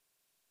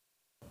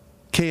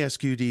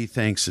KSQD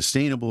thanks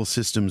Sustainable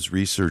Systems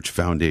Research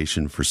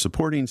Foundation for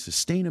supporting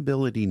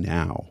Sustainability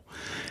Now.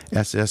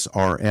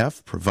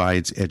 SSRF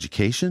provides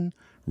education,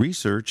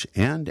 research,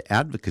 and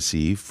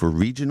advocacy for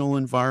regional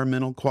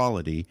environmental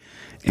quality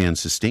and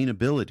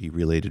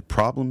sustainability-related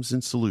problems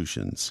and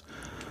solutions.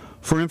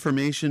 For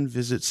information,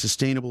 visit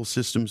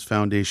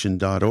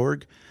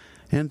sustainablesystemsfoundation.org,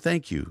 and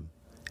thank you,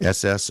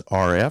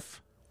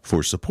 SSRF,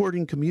 for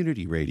supporting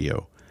community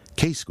radio,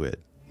 KSQD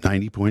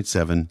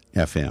 90.7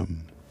 FM.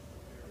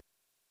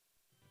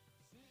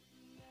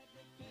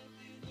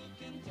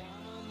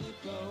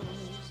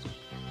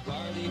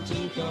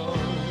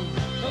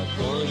 A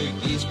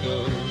Portuguese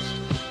coast,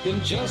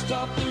 been just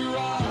off the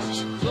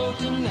rocks,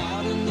 floating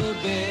out in the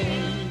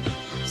bay.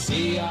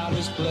 Sea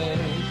otters play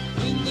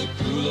in the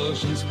cool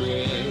ocean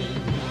spray.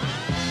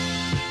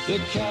 The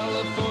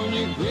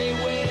California gray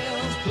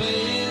whales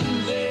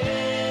playing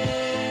there,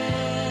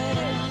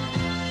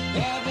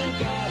 haven't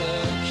got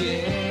a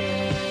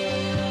care.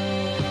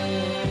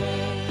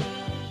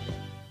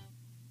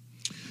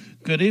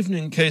 Good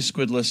evening,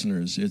 KSQD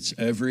listeners. It's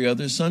every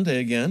other Sunday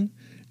again,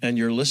 and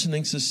you're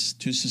listening to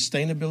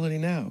Sustainability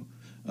Now,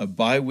 a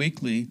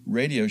bi-weekly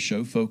radio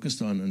show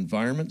focused on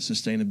environment,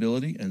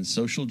 sustainability, and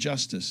social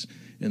justice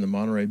in the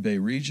Monterey Bay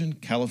region,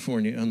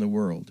 California, and the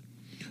world.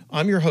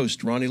 I'm your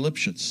host, Ronnie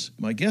Lipschitz.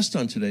 My guest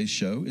on today's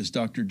show is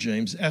Dr.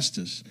 James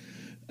Estes,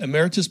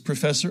 Emeritus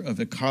Professor of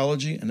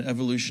Ecology and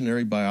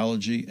Evolutionary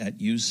Biology at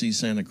UC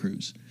Santa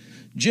Cruz.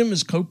 Jim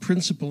is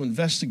co-principal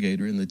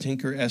investigator in the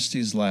Tinker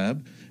Estes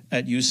Lab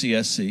at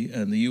UCSC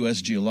and the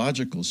U.S.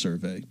 Geological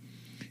Survey.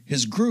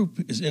 His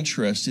group is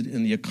interested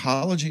in the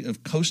ecology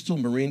of coastal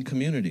marine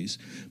communities,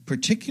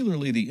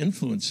 particularly the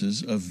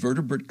influences of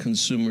vertebrate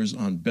consumers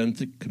on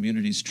benthic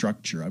community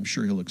structure. I'm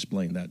sure he'll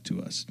explain that to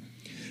us.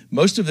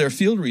 Most of their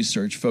field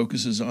research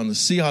focuses on the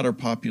sea otter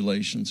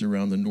populations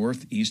around the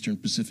northeastern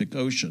Pacific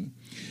Ocean,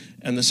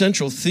 and the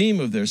central theme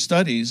of their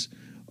studies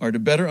are to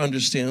better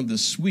understand the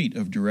suite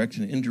of direct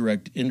and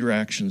indirect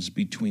interactions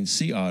between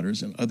sea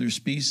otters and other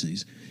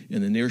species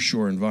in the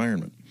nearshore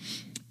environment.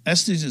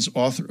 Estes is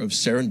author of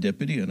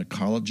Serendipity, an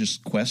ecologist's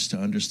quest to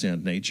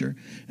understand nature,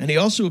 and he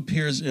also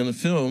appears in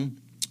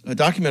a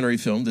documentary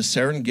film, The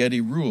Serengeti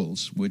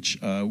Rules, which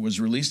was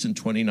released in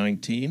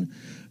 2019,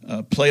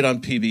 played on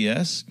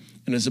PBS,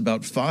 and is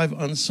about 5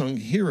 unsung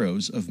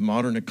heroes of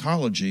modern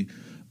ecology,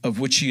 of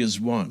which he is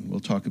one.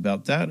 We'll talk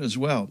about that as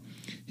well.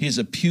 He is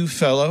a Pew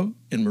Fellow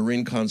in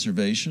Marine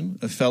Conservation,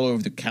 a Fellow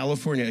of the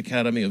California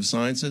Academy of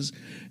Sciences,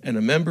 and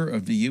a member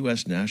of the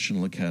U.S.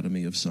 National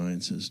Academy of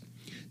Sciences.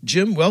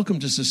 Jim, welcome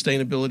to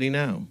Sustainability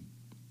Now.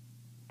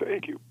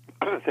 Thank you.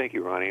 Thank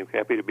you, Ronnie. I'm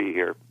happy to be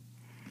here.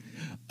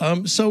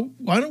 So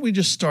why don't we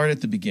just start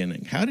at the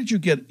beginning? How did you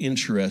get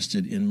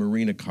interested in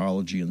marine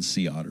ecology and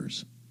sea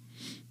otters?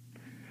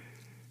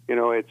 You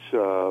know, it's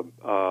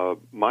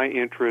my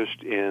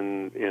interest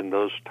in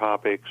those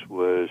topics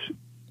was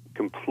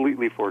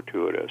completely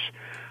fortuitous.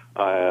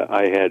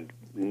 I had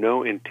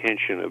no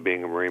intention of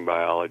being a marine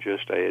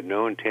biologist. I had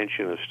no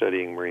intention of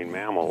studying marine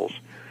mammals.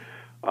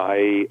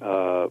 I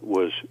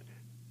was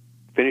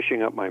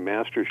finishing up my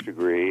master's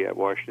degree at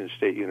Washington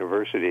State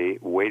University,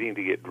 waiting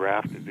to get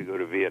drafted to go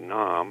to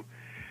Vietnam,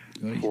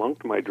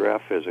 flunked my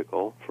draft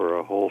physical for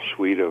a whole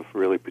suite of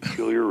really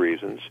peculiar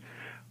reasons.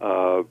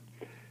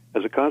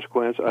 As a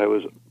consequence, I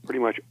was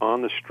pretty much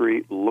on the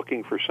street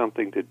looking for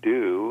something to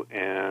do,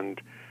 and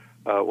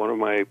one of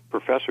my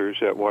professors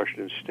at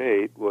Washington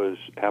State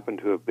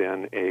happened to have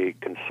been a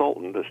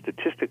consultant, a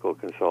statistical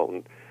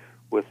consultant,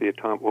 with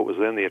what was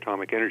then the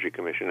Atomic Energy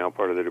Commission, now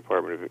part of the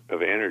Department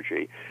of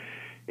Energy.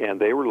 And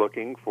they were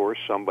looking for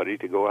somebody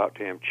to go out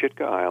to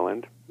Amchitka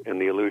Island in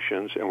the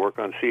Aleutians and work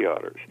on sea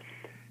otters.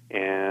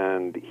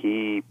 And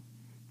he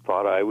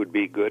thought I would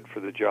be good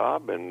for the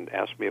job and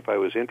asked me if I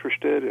was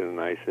interested.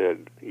 And I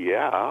said,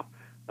 yeah,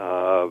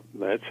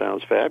 that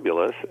sounds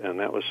fabulous. And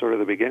that was sort of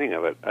the beginning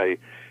of it.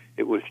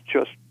 It was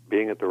just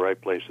being at the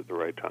right place at the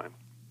right time.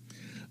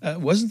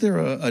 Wasn't there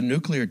a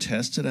nuclear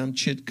test at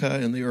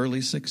Amchitka in the early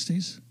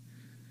 60s?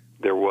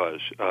 There was.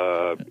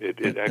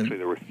 Actually,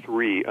 there were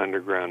 3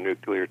 underground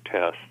nuclear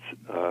tests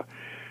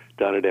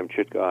done at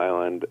Amchitka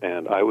Island,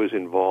 and I was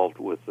involved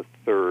with the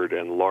third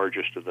and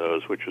largest of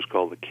those, which was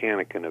called the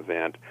Cannikin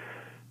event.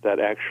 That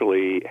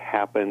actually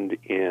happened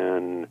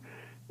in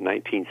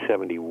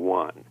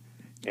 1971.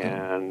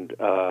 And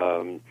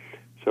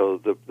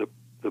so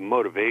the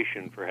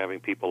motivation for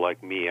having people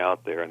like me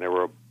out there, and there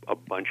were a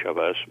bunch of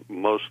us,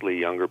 mostly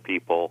younger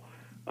people,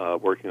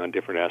 working on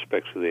different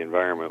aspects of the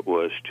environment,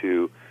 was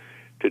to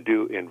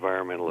do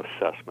environmental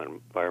assessment,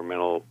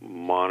 environmental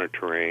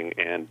monitoring,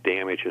 and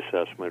damage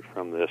assessment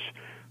from this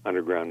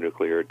underground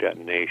nuclear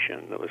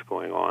detonation that was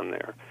going on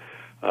there.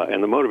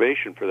 And the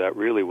motivation for that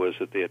really was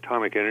that the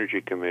Atomic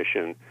Energy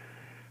Commission,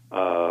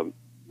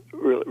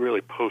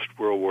 really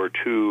post-World War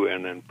II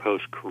and then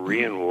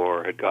post-Korean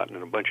War, had gotten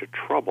in a bunch of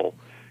trouble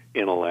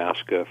in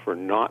Alaska for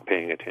not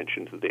paying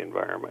attention to the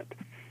environment.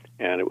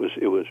 And it was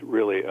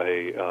really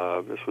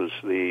this was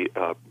the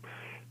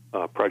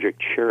Project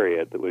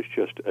Chariot that was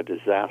just a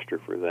disaster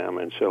for them.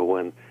 And so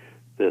when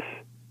this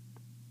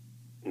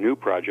new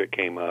project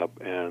came up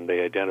and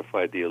they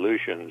identified the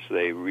Aleutians,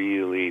 they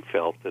really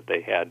felt that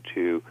they had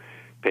to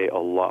pay a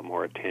lot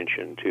more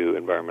attention to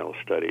environmental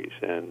studies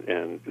and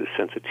the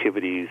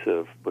sensitivities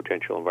of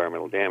potential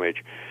environmental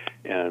damage,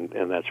 and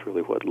that's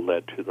really what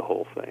led to the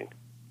whole thing.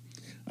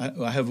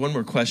 I have one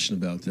more question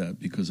about that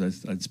because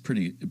it's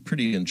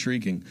pretty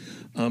intriguing.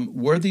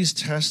 Were these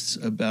tests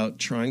about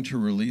trying to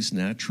release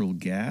natural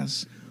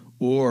gas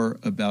or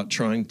about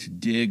trying to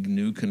dig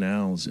new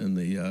canals in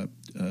the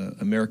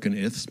American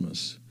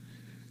Isthmus?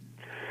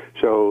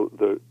 So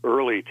the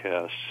early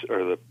tests,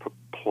 or the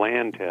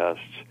planned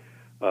tests,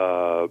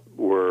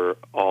 were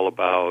all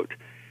about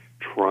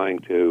trying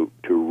to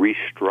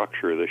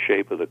restructure the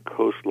shape of the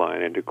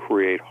coastline and to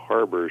create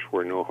harbors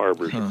where no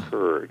harbors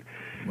occurred.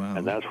 Wow.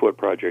 And that's what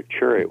Project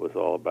Chariot was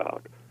all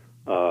about.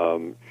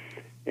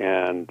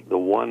 And the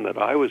one that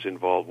I was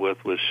involved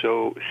with was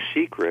so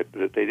secret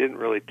that they didn't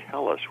really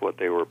tell us what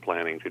they were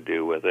planning to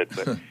do with it,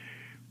 but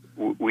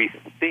we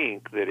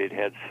think that it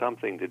had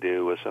something to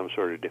do with some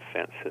sort of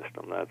defense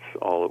system. That's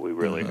all that we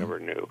really never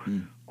knew.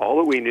 All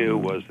that we knew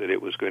was that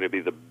it was going to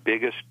be the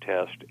biggest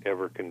test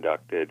ever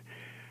conducted,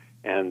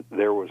 and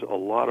there was a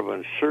lot of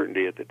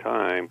uncertainty at the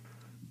time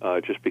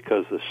just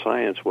because the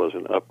science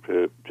wasn't up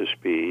to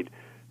speed.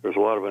 There was a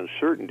lot of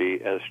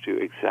uncertainty as to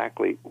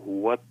exactly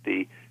what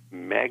the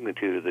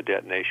magnitude of the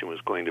detonation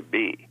was going to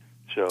be.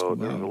 So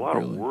there was a lot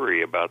of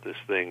worry about this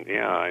thing.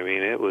 Yeah, I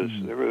mean, it was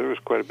there was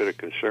quite a bit of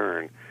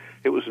concern.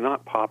 It was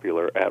not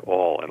popular at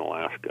all in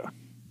Alaska.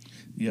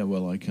 Yeah,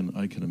 well, I can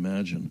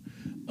imagine.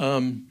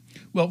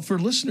 Well, for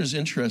listeners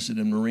interested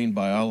in marine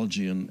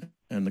biology and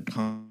the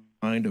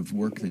kind of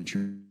work that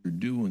you're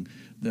doing,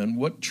 then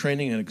what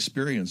training and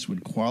experience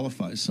would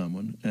qualify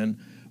someone, and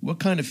what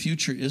kind of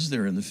future is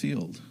there in the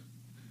field?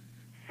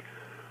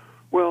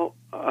 Well,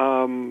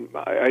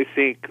 I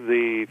think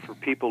for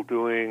people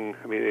doing,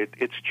 I mean,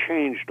 it's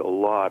changed a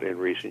lot in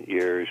recent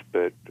years,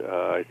 but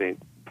I think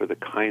for the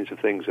kinds of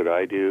things that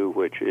I do,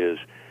 which is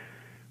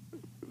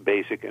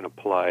basic and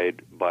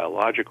applied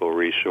biological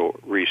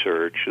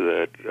research,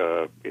 that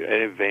an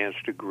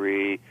advanced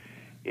degree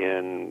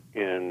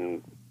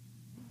in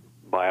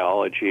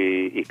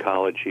biology,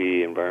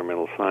 ecology,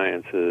 environmental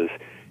sciences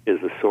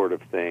is the sort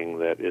of thing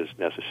that is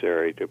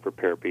necessary to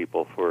prepare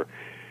people for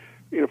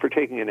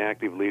taking an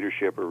active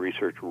leadership or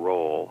research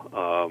role.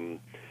 A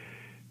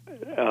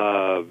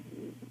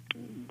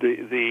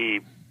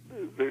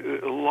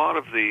lot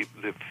of the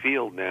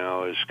field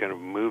now is kind of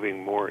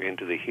moving more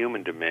into the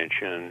human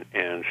dimension,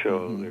 and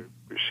so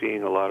we're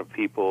seeing a lot of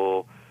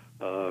people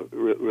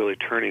really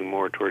turning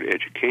more toward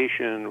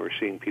education. We're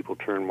seeing people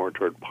turn more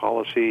toward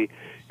policy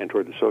and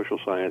toward the social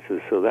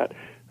sciences. So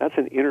that's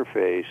an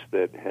interface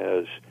that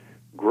has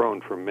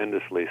grown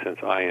tremendously since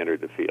I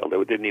entered the field.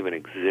 It didn't even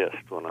exist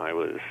when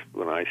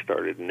I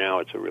started, and now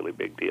it's a really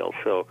big deal.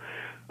 So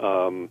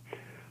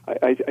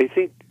I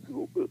think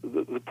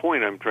the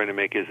point I'm trying to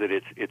make is that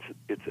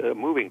it's a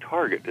moving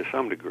target to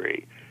some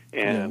degree,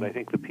 and I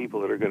think the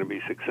people that are going to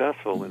be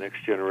successful, the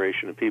next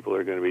generation of people that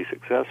are going to be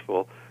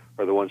successful,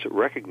 are the ones that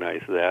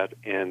recognize that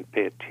and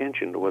pay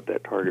attention to what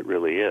that target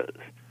really is.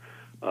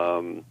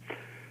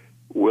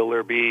 Will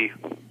there be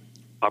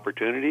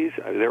opportunities?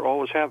 There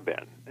always have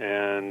been,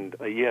 and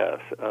yes,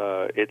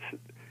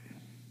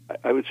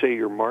 I would say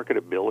your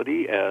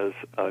marketability as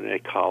an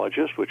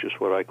ecologist, which is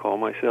what I call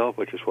myself,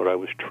 which is what I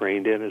was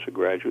trained in as a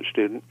graduate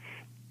student.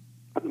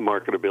 The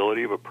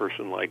marketability of a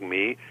person like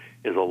me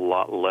is a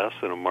lot less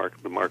than the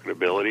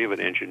marketability of an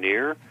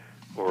engineer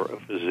or a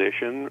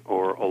physician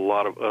or a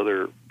lot of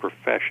other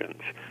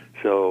professions.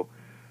 So,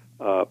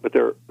 but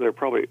there are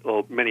probably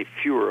many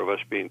fewer of us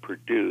being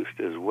produced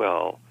as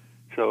well.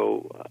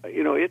 So,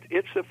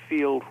 it's a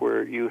field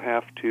where you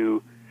have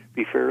to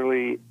be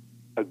fairly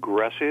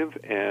aggressive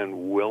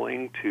and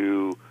willing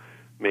to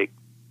make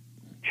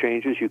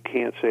changes. You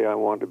can't say, I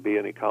want to be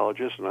an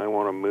ecologist and I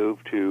want to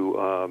move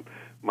to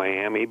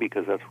Miami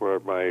because that's where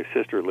my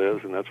sister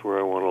lives and that's where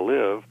I want to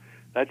live.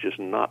 That's just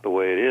not the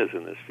way it is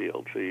in this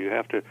field. So you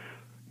have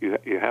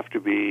to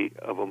be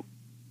of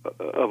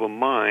a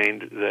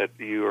mind that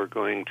you are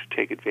going to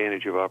take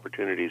advantage of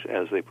opportunities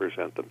as they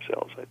present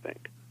themselves, I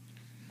think.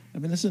 I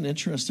mean, that's an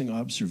interesting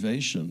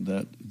observation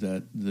that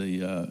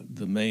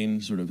the main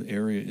sort of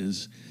area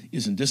is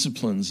in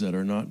disciplines that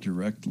are not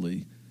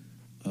directly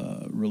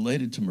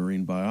related to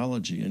marine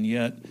biology, and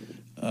yet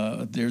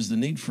there's the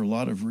need for a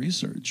lot of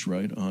research,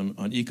 right, on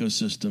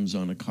ecosystems,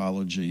 on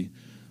ecology,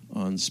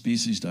 on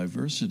species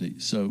diversity.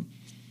 So,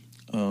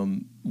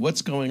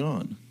 what's going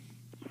on?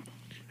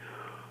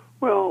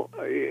 Well,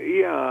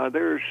 yeah,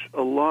 there's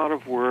a lot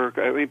of work.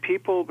 I mean,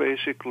 people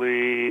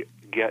basically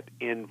get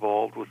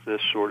involved with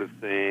this sort of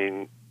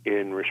thing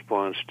in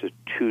response to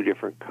two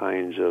different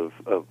kinds of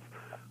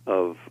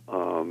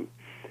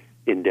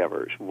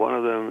endeavors. One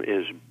of them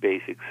is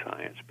basic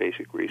science,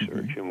 basic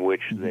research, in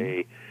which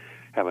they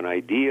have an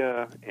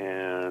idea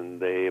and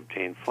they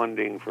obtain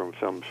funding from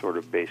some sort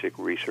of basic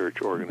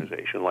research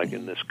organization. Like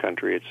in this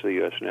country, it's the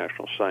U.S.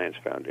 National Science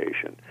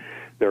Foundation.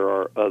 There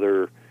are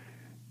other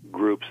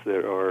groups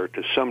that are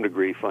to some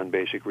degree fund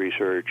basic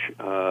research,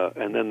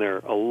 and then there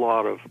are a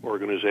lot of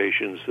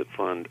organizations that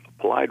fund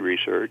applied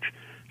research.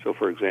 So,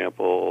 for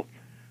example,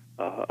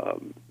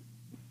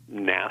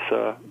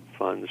 NASA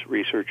funds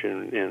research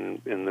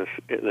in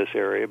this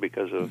area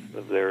because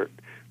of their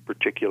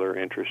particular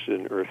interest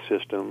in Earth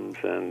systems,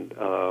 and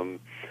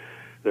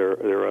there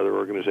are other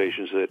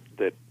organizations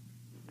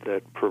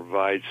that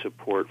provide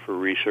support for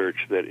research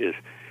that is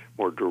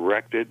more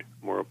directed,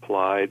 more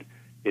applied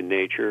in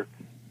nature.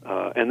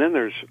 And then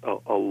there's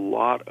a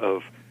lot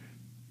of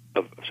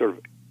sort of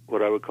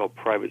what I would call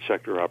private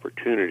sector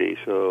opportunity.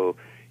 So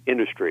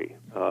industry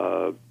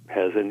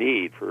has a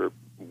need for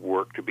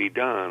work to be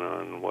done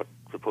on what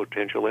the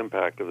potential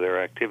impact of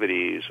their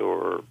activities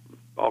or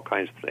all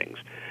kinds of things.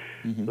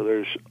 Mm-hmm.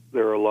 So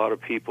there are a lot of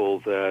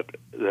people that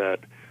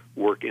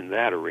work in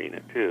that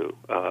arena too.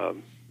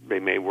 They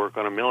may work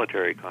on a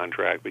military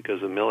contract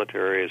because the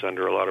military is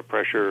under a lot of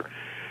pressure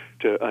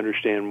to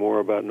understand more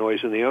about noise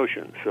in the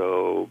ocean.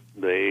 So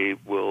they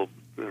will,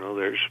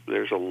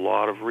 there's a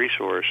lot of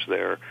resource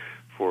there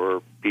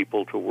for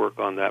people to work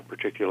on that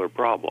particular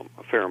problem,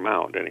 a fair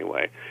amount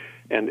anyway,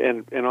 and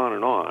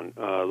on,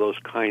 those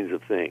kinds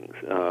of things.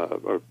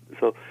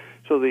 So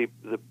the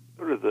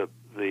sort of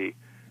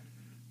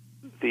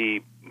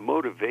the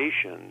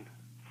motivation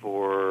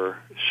for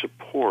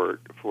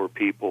support for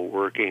people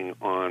working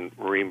on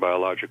marine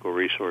biological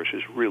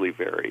resources really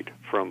varied,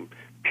 from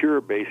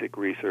pure basic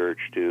research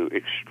to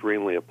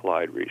extremely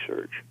applied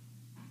research.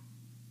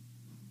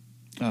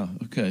 Oh,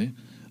 okay.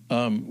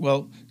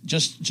 Well,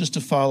 just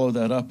to follow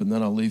that up, and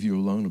then I'll leave you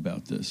alone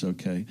about this,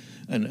 okay?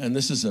 And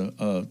this is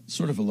a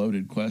sort of a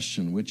loaded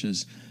question, which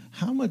is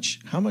how much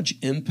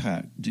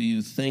impact do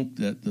you think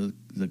that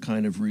the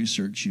kind of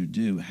research you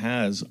do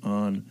has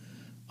on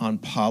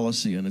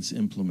policy and its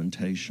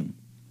implementation?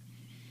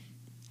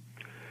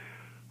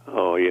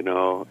 Oh,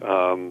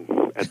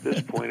 at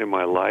this point in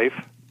my life,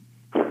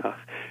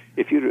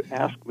 if you'd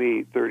asked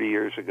me 30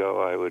 years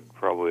ago, I would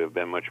probably have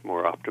been much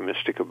more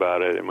optimistic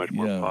about it and much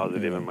more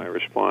positive in my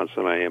response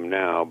than I am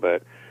now.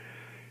 But,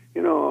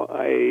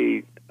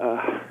 I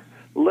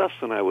less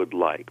than I would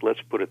like, let's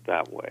put it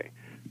that way.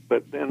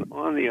 But then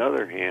on the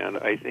other hand,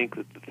 I think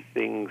that the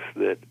things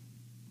that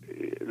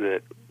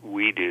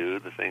we do,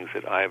 the things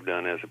that I've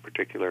done as a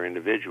particular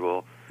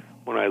individual,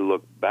 when I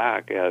look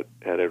back at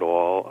it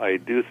all, I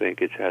do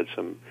think it's had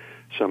some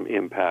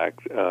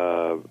impact,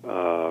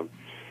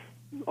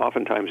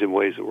 oftentimes in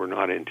ways that were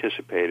not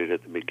anticipated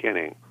at the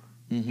beginning.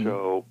 Mm-hmm.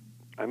 So,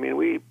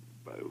 the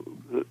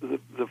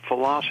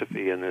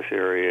philosophy in this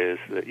area is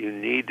that you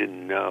need to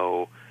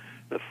know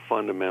the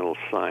fundamental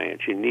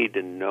science. You need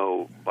to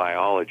know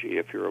biology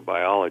if you're a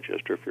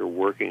biologist, or if you're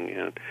working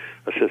in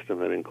a system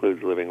that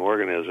includes living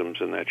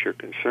organisms and that's your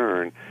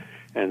concern.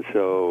 And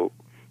so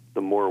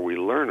the more we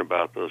learn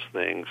about those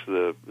things,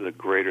 the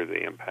greater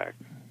the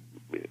impact.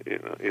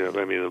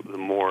 The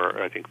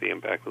more I think the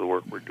impact of the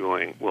work we're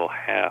doing will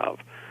have.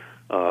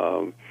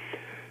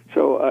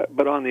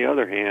 But on the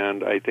other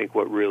hand, I think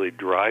what really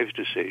drives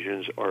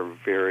decisions are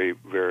very,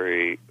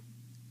 very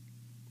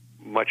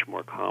much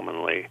more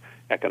commonly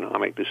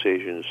economic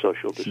decisions,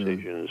 social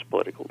decisions,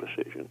 political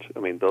decisions.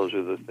 Those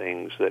are the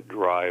things that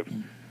drive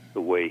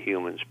the way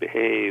humans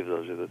behave.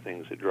 Those are the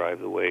things that drive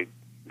the way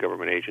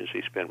government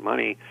agencies spend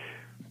money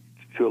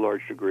to a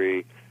large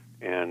degree.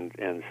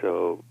 And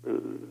so,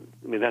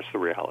 that's the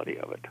reality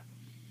of it.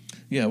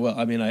 Yeah, well,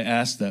 I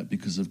asked that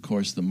because, of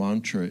course, the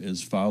mantra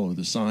is follow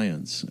the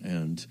science.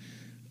 And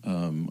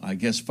I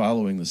guess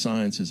following the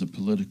science is a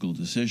political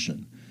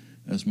decision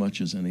as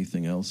much as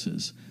anything else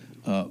is.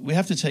 We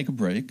have to take a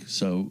break,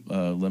 so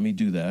let me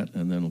do that,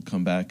 and then we'll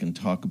come back and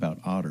talk about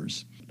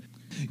otters.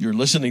 You're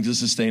listening to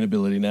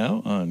Sustainability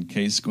Now on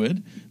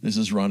K-Squid. This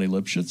is Ronnie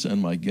Lipschitz,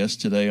 and my guest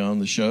today on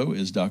the show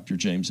is Dr.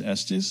 James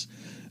Estes,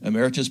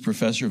 Emeritus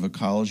Professor of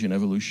Ecology and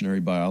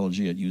Evolutionary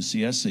Biology at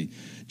UCSC.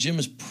 Jim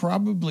is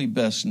probably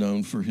best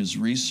known for his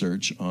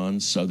research on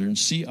southern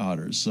sea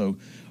otters. So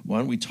why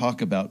don't we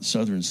talk about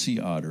southern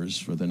sea otters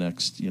for the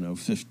next,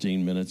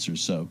 15 minutes or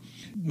so.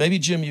 Maybe,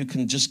 Jim, you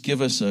can just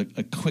give us a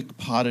quick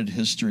potted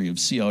history of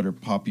sea otter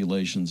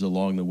populations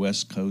along the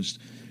West Coast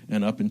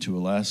and up into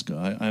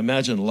Alaska. I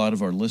imagine a lot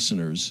of our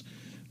listeners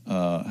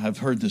have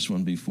heard this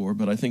one before,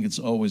 but I think it's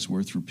always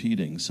worth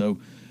repeating. So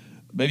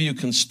maybe you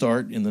can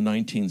start in the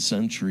 19th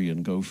century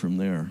and go from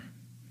there.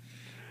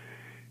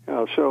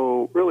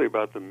 So really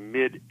about the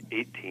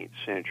mid-18th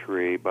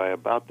century, by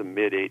about the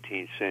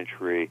mid-18th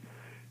century,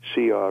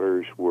 sea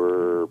otters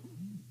were,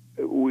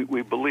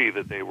 we believe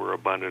that they were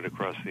abundant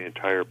across the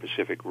entire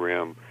Pacific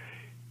Rim,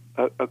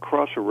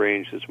 across a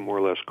range that's more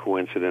or less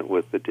coincident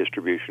with the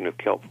distribution of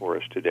kelp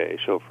forest today.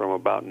 So from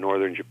about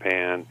northern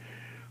Japan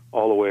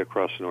all the way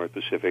across the North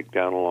Pacific,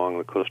 down along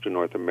the coast of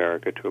North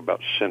America to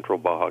about central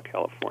Baja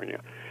California.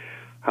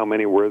 How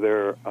many were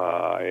there?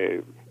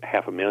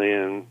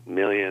 500,000,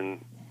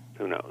 million,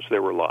 who knows?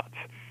 There were lots.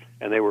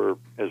 And they were,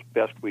 as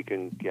best we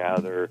can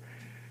gather,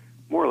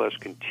 more or less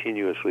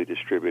continuously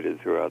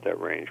distributed throughout that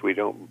range. We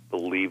don't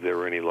believe there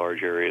were any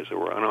large areas that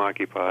were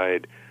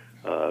unoccupied.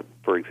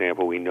 For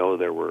example, we know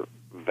there were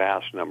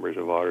vast numbers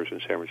of otters in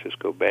San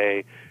Francisco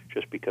Bay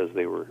just because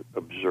they were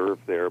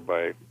observed there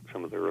by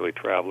some of the early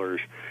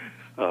travelers.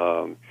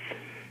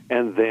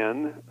 And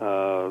then,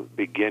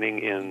 beginning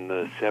in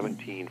the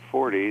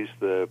 1740s,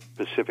 the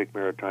Pacific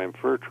Maritime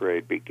Fur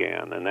Trade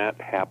began, and that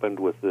happened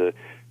with the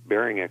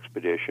Bering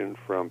expedition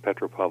from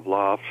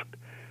Petropavlovsk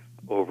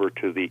over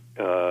to the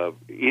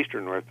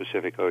eastern North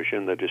Pacific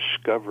Ocean, the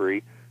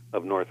discovery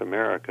of North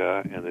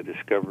America and the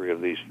discovery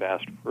of these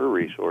vast fur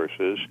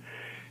resources.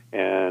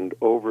 And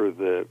over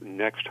the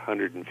next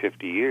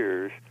 150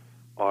 years,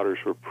 otters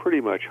were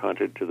pretty much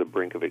hunted to the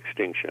brink of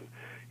extinction.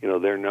 You know,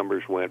 their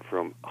numbers went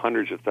from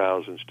hundreds of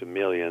thousands to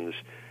millions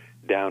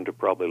down to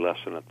probably less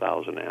than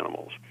 1,000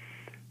 animals,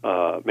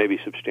 maybe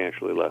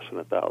substantially less than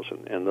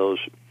 1,000. And those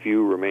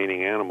few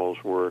remaining animals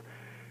were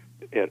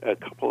at a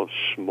couple of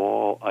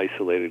small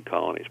isolated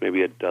colonies,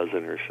 maybe a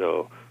dozen or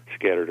so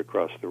scattered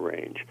across the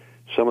range.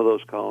 Some of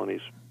those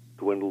colonies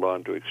dwindled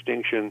on to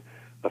extinction.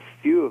 A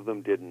few of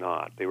them did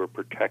not. They were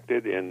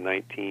protected in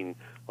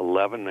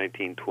 1911,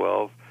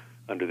 1912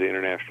 under the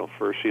International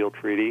Fur Seal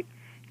Treaty,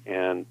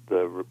 and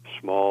the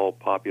small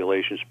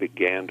populations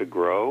began to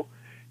grow,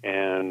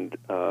 and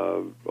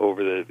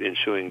over the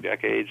ensuing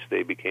decades,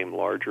 they became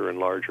larger and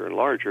larger and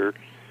larger.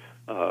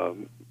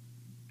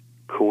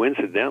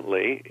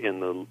 Coincidentally,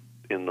 in the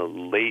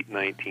late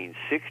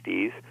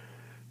 1960s,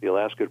 the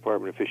Alaska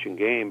Department of Fish and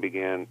Game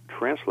began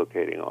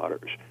translocating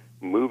otters,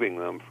 moving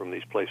them from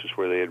these places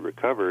where they had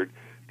recovered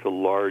to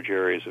large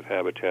areas of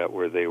habitat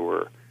where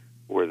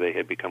they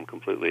had become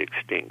completely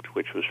extinct,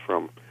 which was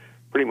from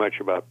pretty much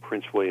about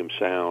Prince William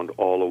Sound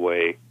all the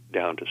way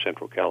down to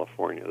Central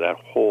California. That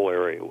whole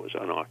area was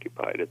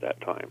unoccupied at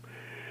that time.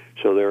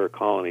 So there are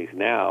colonies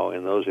now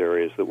in those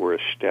areas that were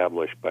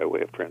established by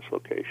way of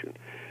translocation.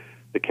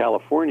 The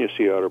California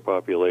sea otter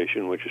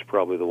population, which is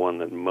probably the one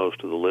that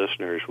most of the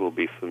listeners will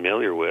be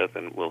familiar with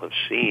and will have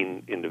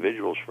seen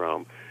individuals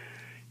from,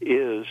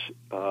 is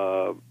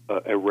a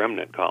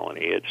remnant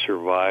colony. It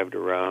survived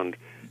around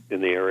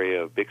in the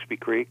area of Bixby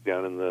Creek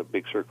down in the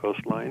Big Sur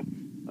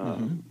coastline.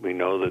 We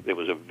know that it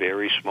was a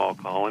very small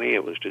colony.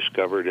 It was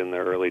discovered in the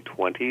early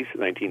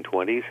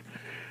 1920s,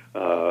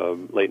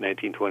 late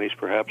 1920s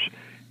perhaps,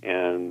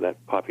 and that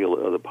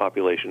the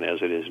population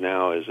as it is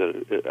now is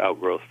an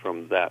outgrowth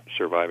from that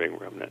surviving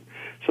remnant.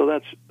 So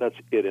that's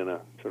it in a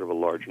sort of a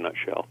large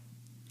nutshell.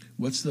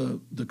 What's the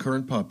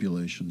current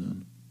population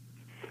then?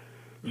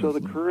 So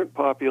the current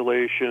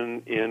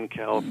population in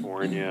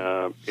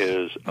California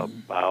is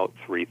about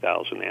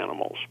 3,000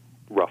 animals,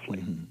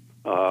 roughly.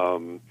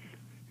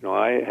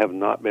 I have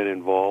not been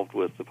involved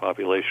with the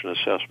population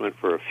assessment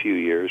for a few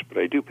years, but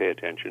I do pay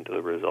attention to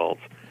the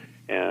results.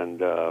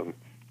 And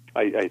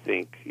I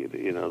think,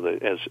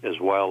 that as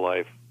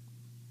wildlife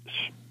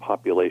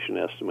population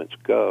estimates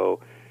go,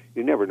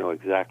 you never know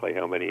exactly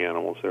how many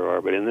animals there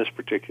are. But in this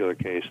particular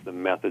case, the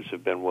methods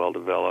have been well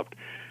developed.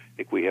 I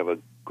think we have a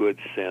good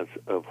sense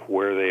of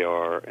where they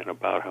are and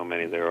about how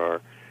many there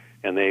are.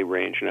 And they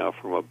range now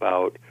from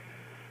about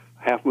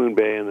Half Moon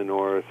Bay in the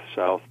north,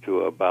 south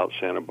to about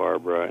Santa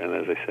Barbara, and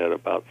as I said,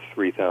 about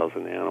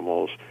 3,000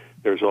 animals.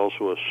 There's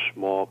also a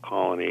small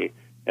colony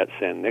at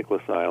San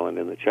Nicolas Island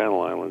in the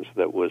Channel Islands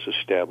that was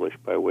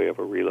established by way of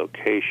a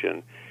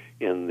relocation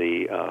in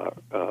the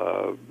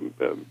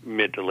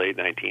mid to late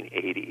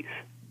 1980s.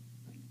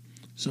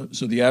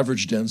 So the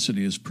average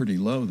density is pretty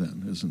low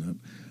then, isn't it?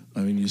 I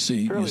mean, you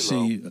see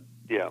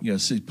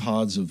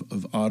pods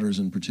of otters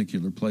in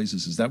particular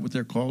places. Is that what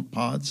they're called,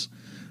 pods?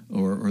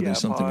 Or are they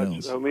something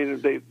pods. else? I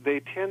mean, they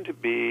tend to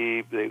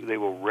be, they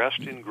will rest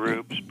in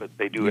groups, but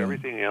they do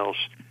everything else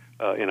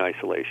in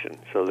isolation.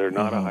 So they're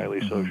not a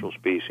highly social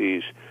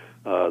species.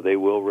 They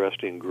will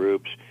rest in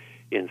groups.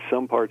 In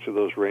some parts of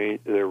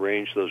their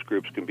range, those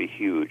groups can be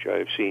huge.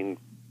 I've seen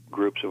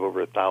groups of over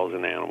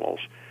 1,000 animals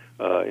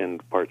in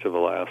parts of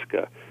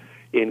Alaska.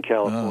 In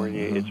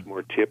California, it's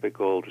more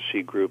typical to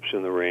see groups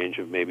in the range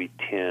of maybe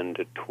 10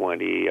 to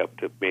 20, up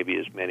to maybe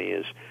as many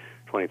as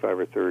 25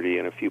 or 30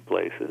 in a few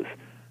places.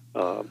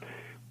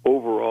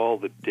 Overall,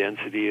 the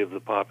density of the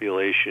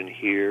population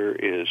here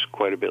is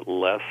quite a bit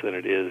less than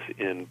it is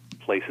in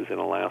places in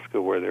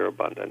Alaska where they're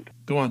abundant.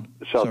 Go on.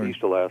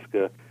 Southeast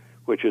Alaska,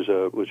 which is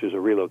a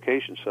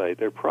relocation site,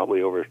 there are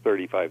probably over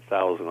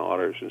 35,000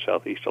 otters in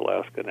Southeast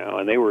Alaska now,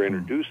 and they were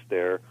introduced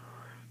there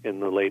in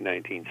the late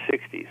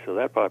 1960s. So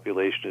that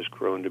population has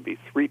grown to be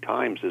 3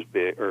 times as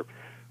big, or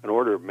an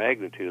order of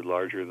magnitude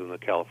larger than the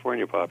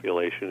California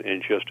population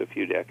in just a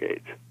few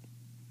decades.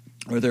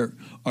 Are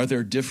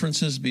there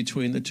differences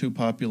between the two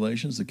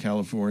populations, the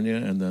California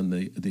and then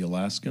the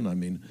Alaskan? I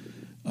mean,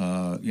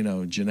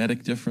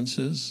 genetic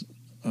differences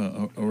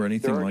or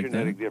anything like that?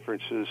 There are genetic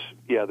differences.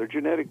 Yeah, there are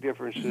genetic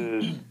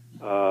differences,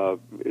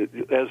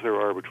 as there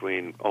are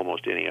between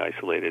almost any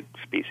isolated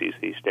species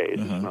these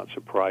days. It's not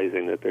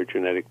surprising that there are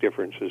genetic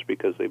differences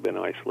because they've been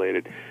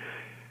isolated.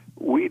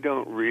 We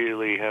don't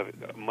really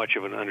have much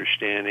of an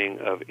understanding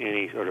of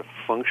any sort of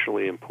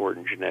functionally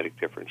important genetic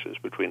differences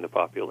between the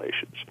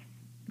populations.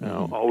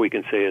 All we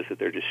can say is that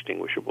they're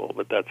distinguishable,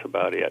 but that's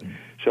about it.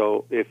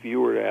 So if you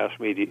were to ask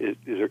me, do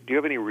you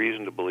have any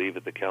reason to believe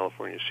that the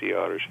California sea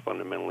otter is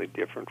fundamentally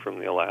different from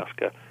the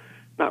Alaska?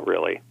 Not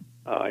really.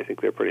 I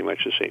think they're pretty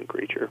much the same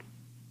creature.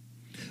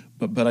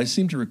 But I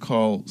seem to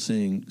recall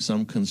seeing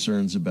some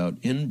concerns about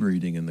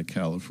inbreeding in the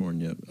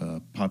California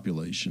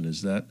population.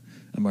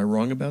 Am I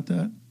wrong about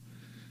that?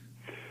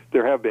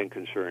 There have been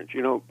concerns,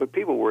 but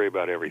people worry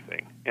about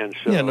everything. And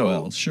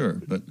so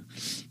sure. But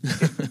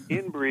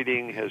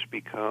inbreeding has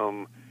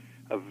become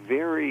a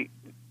very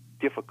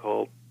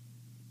difficult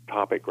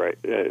topic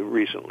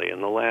recently. In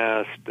the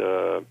last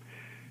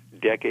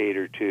decade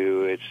or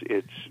two,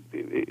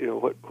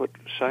 what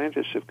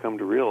scientists have come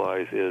to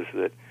realize is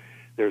that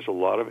there's a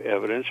lot of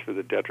evidence for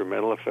the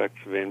detrimental effects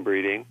of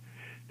inbreeding.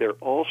 There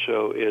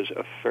also is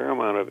a fair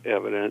amount of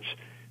evidence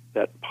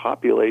that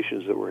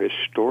populations that were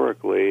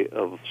historically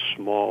of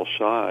small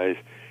size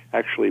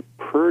actually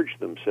purge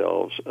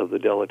themselves of the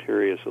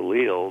deleterious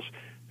alleles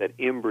that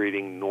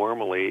inbreeding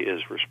normally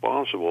is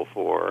responsible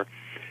for.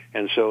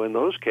 And so in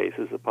those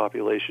cases, the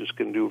populations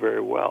can do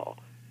very well.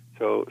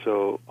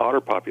 So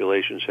otter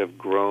populations have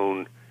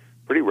grown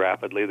pretty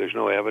rapidly. There's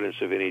no evidence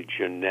of any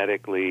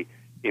genetically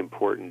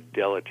important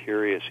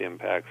deleterious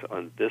impacts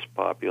on this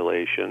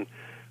population.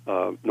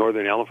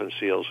 Northern elephant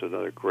seals is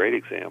another great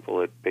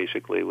example. It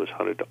basically was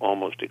hunted to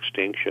almost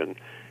extinction.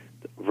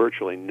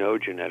 Virtually no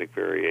genetic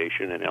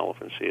variation in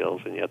elephant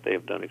seals, and yet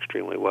they've done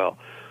extremely well.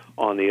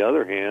 On the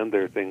other hand,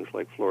 there are things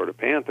like Florida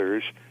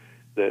panthers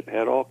that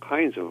had all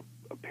kinds of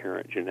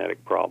apparent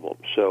genetic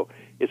problems. So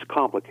it's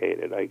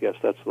complicated. I guess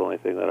that's the only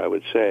thing that I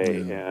would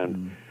say. Yeah.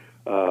 And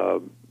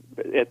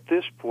at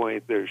this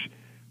point,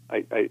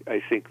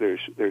 I think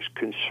there's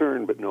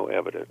concern but no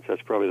evidence.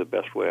 That's probably the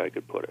best way I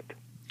could put it.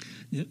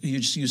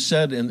 You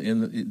said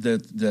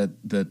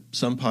that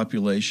some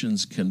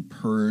populations can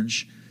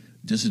purge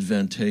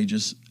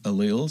disadvantageous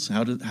alleles.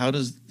 How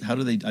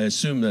do they? I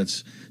assume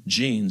that's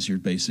genes you're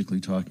basically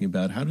talking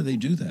about. How do they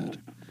do that?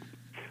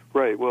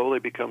 Right. Well, they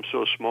become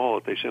so small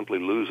that they simply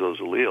lose those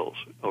alleles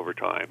over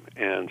time.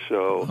 And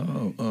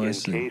so in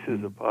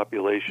cases of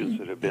populations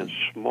that have been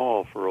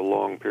small for a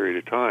long period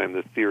of time,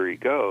 the theory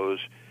goes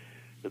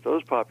that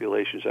those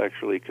populations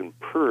actually can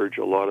purge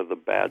a lot of the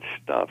bad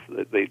stuff,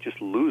 that they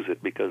just lose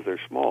it because they're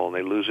small, and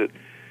they lose it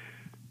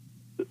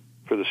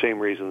for the same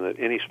reason that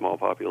any small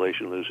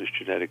population loses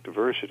genetic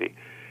diversity.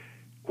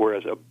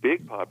 Whereas a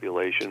big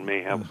population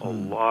may have a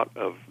lot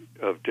of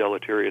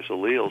deleterious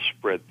alleles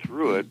spread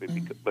through it,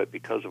 but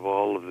because of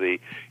all of the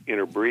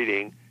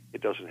interbreeding,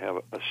 it doesn't have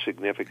a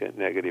significant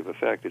negative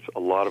effect. A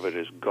lot of it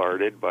is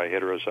guarded by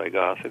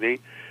heterozygosity,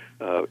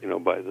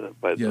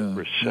 by the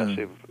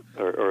recessive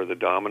or the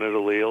dominant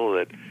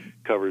allele that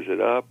covers it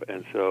up.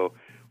 And so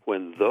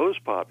when those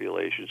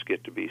populations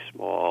get to be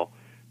small,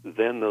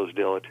 then those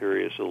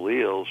deleterious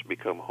alleles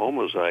become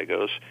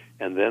homozygous,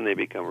 and then they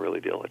become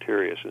really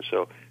deleterious. And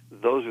so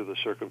those are the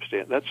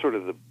circumstances. That's sort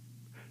of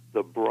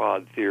the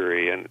broad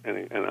theory, and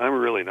I'm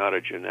really not a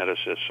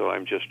geneticist, so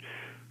I'm just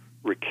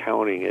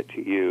recounting it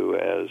to you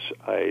as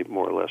I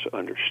more or less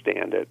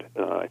understand it.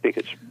 I think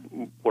it's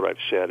what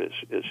I've said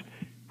is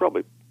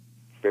probably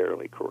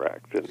fairly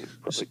correct and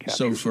probably captures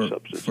so the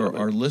substance for of it.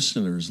 our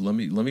listeners, let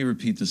me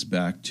repeat this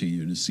back to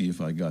you to see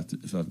if I've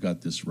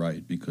got this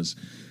right, because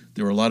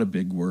there were a lot of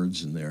big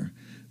words in there.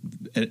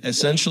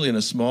 Essentially, in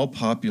a small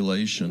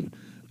population,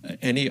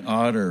 any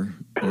otter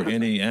or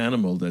any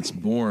animal that's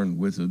born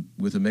with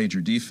a major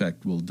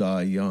defect will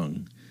die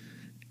young,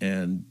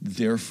 and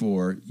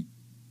therefore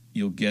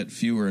you'll get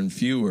fewer and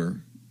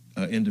fewer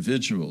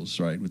individuals,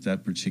 right, with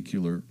that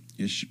particular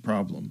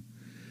problem.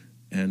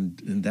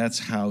 And that's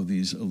how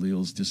these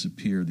alleles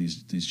disappear,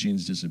 these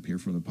genes disappear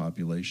from the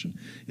population.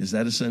 Is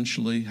that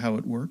essentially how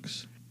it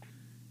works?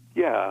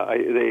 Yeah,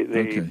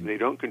 they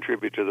don't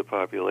contribute to the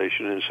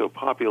population, and so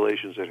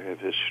populations that have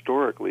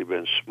historically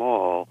been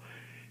small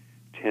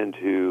tend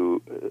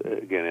to,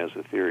 again, as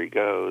the theory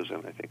goes,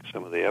 and I think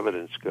some of the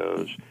evidence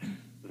goes,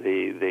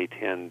 they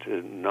tend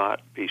to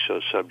not be so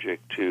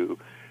subject to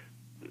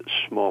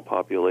small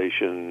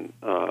population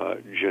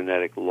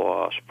genetic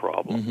loss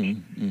problems,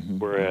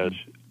 whereas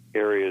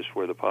areas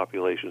where the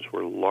populations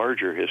were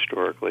larger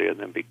historically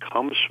and then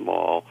become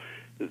small,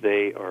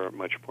 they are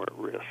much more at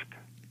risk.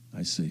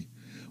 I see.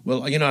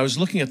 Well, I was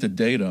looking at the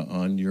data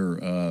on your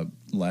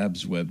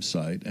lab's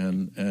website,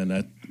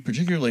 and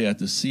particularly at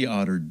the sea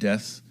otter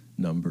death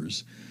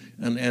numbers,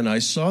 and I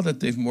saw that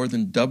they've more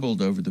than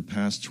doubled over the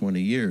past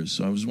 20 years.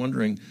 So I was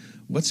wondering,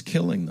 what's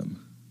killing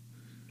them?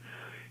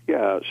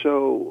 Yeah,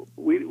 so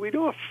we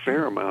know a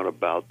fair amount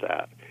about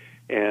that,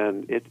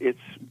 and it's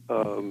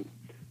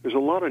there's a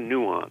lot of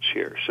nuance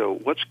here. So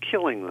what's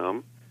killing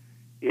them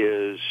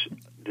is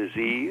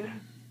disease.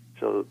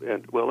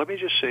 Let me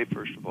just say,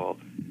 first of all,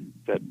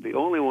 that the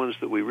only ones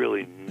that we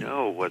really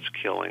know what's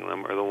killing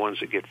them are the ones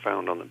that get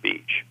found on the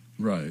beach.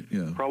 Right,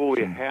 yeah.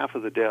 Probably half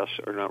of the deaths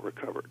are not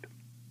recovered.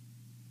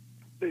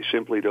 They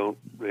simply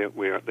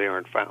they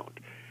aren't found.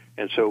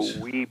 And so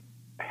we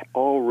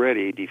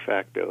already de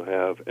facto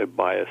have a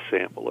biased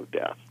sample of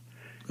death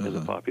in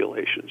the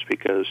populations,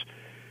 because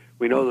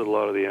we know that a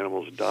lot of the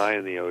animals die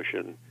in the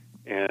ocean,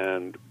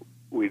 and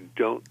we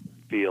don't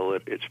feel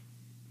that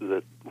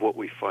that what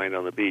we find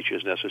on the beach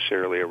is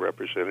necessarily a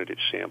representative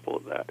sample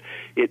of that.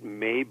 It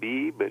may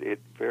be, but it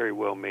very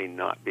well may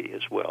not be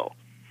as well.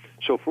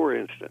 So, for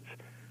instance,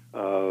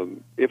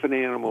 if an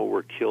animal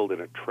were killed in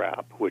a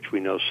trap, which we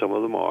know some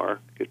of them are,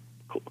 get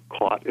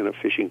caught in a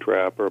fishing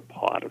trap or a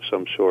pot of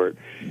some sort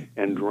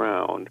and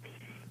drowned,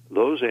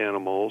 those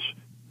animals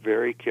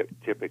very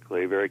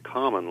typically, very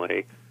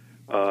commonly,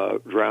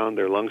 drown,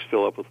 their lungs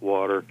fill up with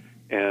water,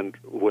 and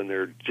when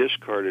they're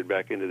discarded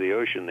back into the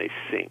ocean, they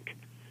sink.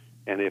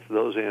 And if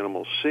those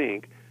animals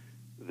sink,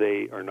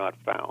 they are not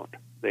found.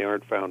 They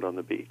aren't found on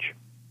the beach.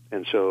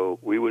 And so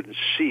we wouldn't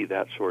see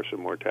that source of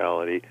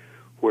mortality,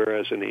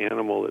 whereas an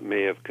animal that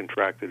may have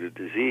contracted a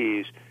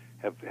disease,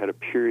 have had a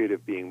period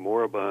of being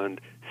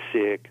moribund,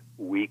 sick,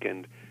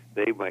 weakened,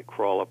 they might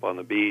crawl up on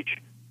the beach.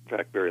 In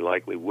fact, very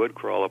likely would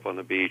crawl up on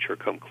the beach or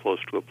come close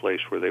to a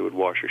place where they would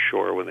wash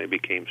ashore when they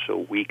became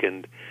so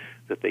weakened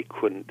that they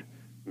couldn't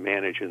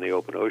manage in the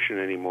open ocean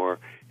anymore,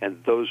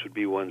 and those would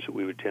be ones that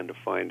we would tend to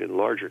find in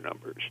larger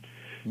numbers.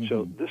 Mm-hmm.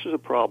 So this is a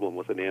problem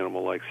with an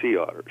animal like sea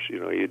otters.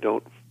 You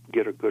don't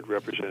get a good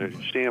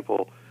representative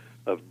sample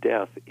of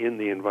death in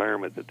the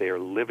environment that they are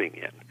living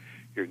in.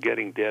 You're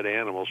getting dead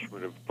animals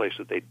from a place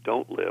that they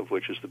don't live,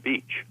 which is the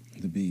beach.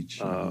 The beach.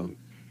 So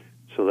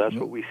that's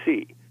what we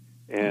see.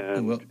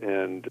 And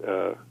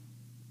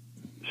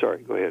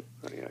sorry, go ahead.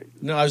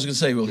 No, I was going to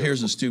say, well,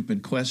 here's a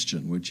stupid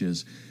question, which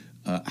is,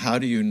 how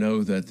do you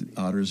know that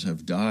otters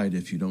have died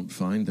if you don't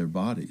find their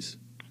bodies?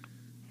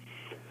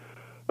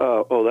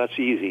 That's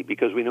easy,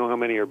 because we know how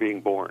many are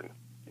being born.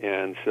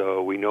 And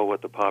so we know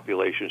what the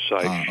population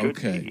size should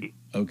be.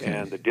 Okay.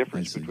 And the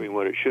difference between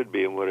what it should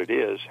be and what it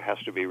is has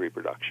to be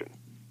reproduction.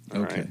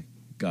 Okay. Right?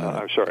 Got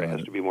it. I'm sorry, it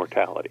has to be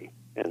mortality.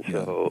 And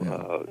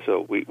so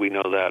so we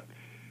know that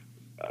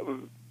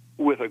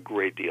with a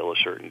great deal of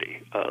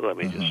certainty. Let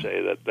me just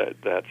say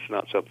that's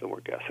not something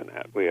we're guessing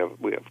at. We have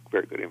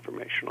very good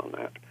information on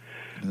that.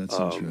 That's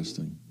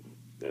interesting.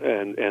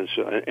 And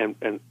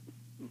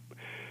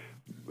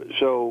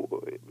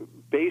so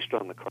based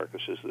on the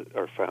carcasses that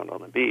are found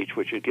on the beach,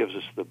 which it gives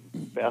us the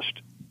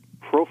best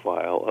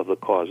profile of the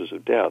causes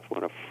of death.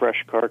 When a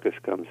fresh carcass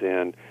comes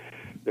in,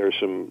 there are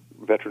some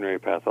veterinary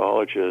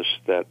pathologists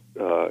that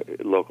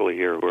locally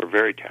here who are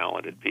very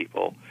talented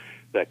people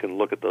that can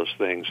look at those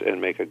things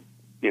and make a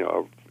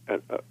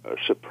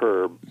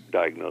superb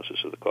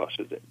diagnosis of the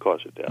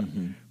cause of death.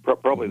 Mm-hmm.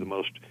 Probably the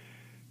most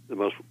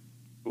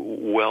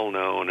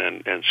well-known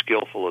and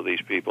skillful of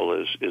these people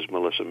is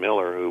Melissa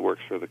Miller, who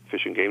works for the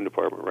Fish and Game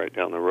Department right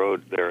down the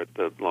road there at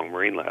the Long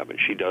Marine Lab, and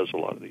she does a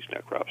lot of these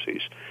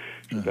necropsies.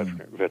 She's a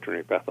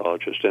veterinary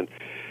pathologist, and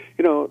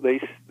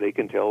they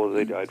can tell whether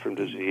they died from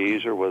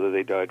disease or whether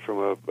they died from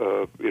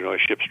a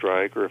ship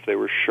strike or if they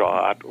were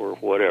shot or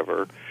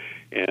whatever.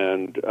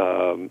 And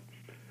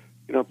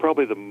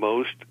probably the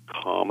most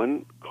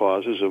common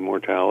causes of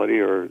mortality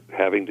are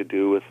having to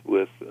do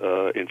with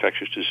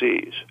infectious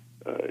disease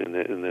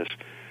in this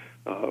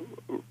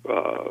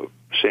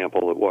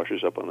sample that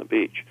washes up on the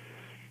beach.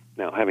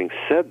 Now, having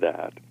said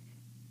that,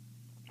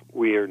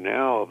 we are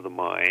now of the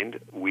mind,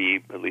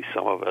 at least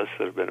some of us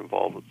that have been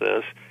involved with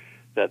this,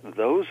 that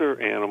those are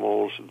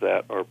animals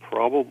that are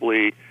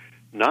probably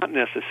not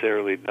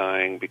necessarily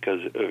dying because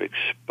of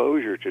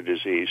exposure to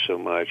disease so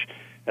much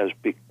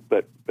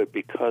but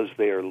because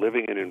they are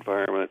living in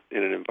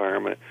an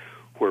environment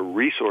where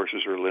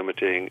resources are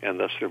limiting, and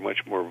thus they're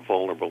much more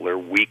vulnerable. They're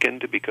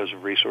weakened because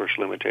of resource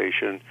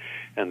limitation,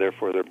 and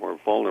therefore they're more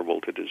vulnerable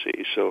to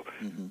disease. So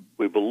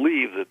we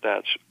believe that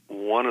that's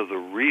one of the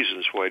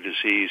reasons why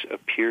disease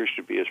appears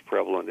to be as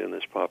prevalent in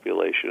this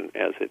population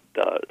as it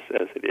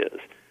is.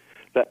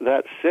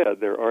 That said,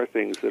 there are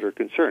things that are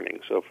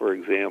concerning. So, for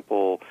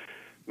example,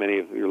 many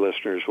of your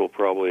listeners will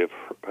probably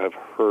have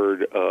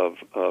heard of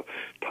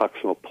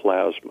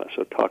toxoplasma.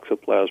 So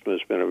toxoplasma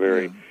has been a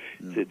very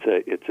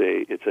it's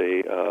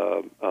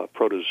a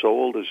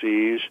protozoal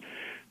disease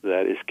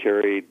that is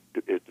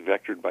it's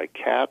vectored by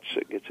cats.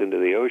 It gets into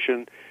the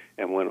ocean,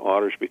 and when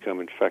otters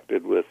become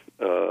infected with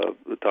the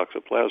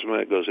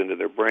toxoplasma, it goes into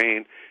their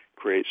brain,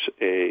 creates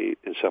a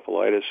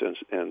encephalitis,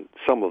 and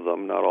some of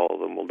them, not all of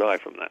them, will die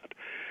from that.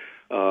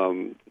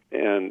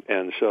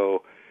 And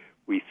so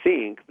we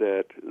think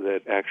that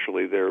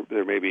actually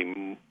there may be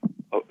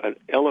an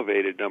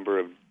elevated number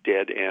of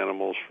dead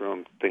animals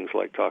from things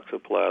like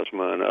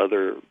toxoplasma and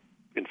other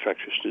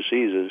infectious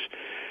diseases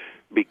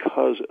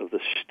because of the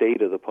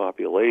state of the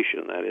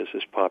population. That is,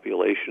 this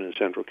population in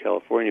Central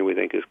California we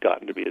think has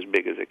gotten to be as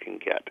big as it can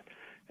get.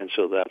 And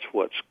so that's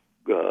what's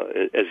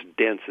as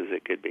dense as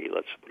it could be,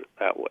 let's put it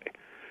that way.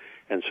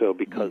 And so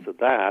because of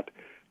that,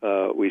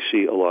 we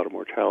see a lot of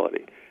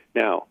mortality.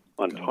 Now,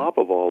 on top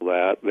of all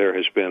that, there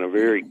has been a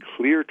very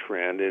clear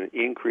trend in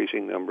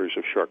increasing numbers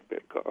of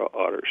shark-bit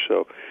otters.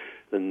 So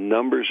the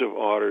numbers of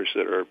otters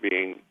that are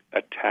being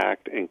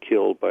attacked and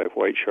killed by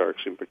white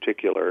sharks in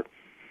particular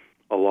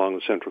along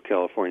the Central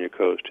California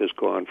coast has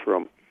gone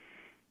from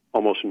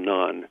almost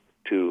none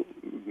to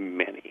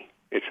many.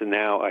 It's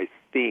now, I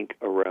think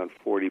around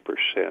 40%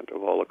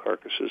 of all the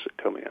carcasses that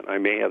come in. I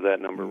may have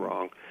that number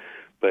wrong,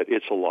 but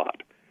it's a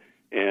lot.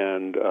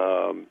 And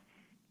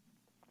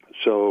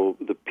so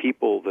the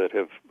people that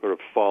have sort of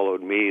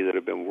followed me that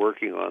have been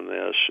working on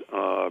this,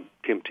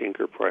 Tim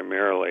Tinker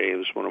primarily, he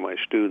was one of my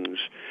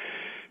students.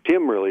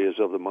 Tim really is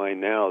of the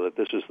mind now that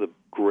this is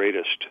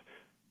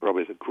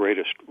probably the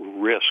greatest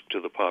risk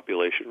to the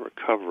population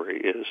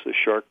recovery is the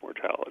shark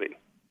mortality.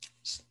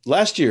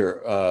 Last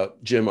year,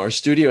 Jim, our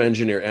studio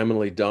engineer,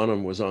 Emily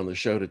Donham, was on the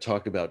show to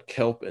talk about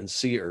kelp and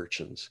sea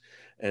urchins.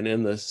 And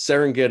in the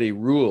Serengeti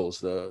Rules,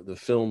 the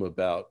film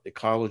about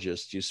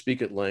ecologists, you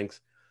speak at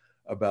length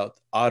about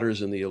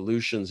otters and the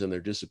Aleutians and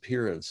their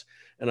disappearance.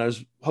 And I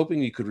was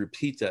hoping you could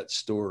repeat that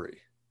story.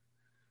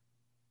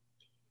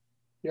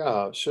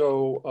 Yeah,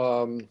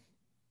 so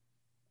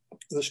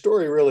the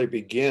story really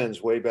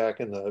begins way back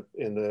in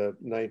the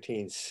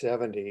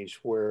 1970s,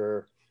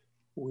 where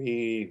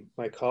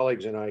my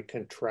colleagues and I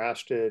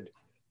contrasted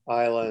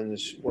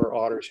islands where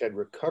otters had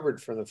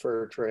recovered from the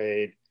fur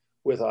trade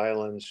with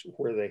islands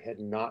where they had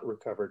not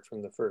recovered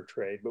from the fur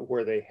trade, but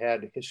where they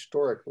had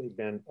historically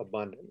been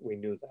abundant. We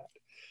knew that.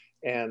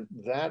 And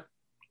that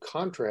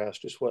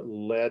contrast is what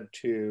led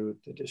to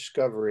the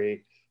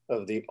discovery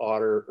of the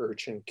otter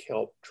urchin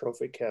kelp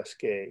trophic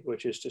cascade,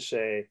 which is to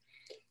say,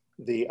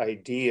 the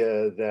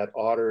idea that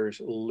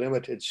otters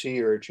limited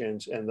sea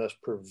urchins and thus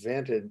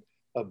prevented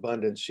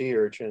abundant sea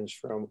urchins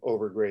from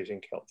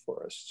overgrazing kelp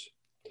forests.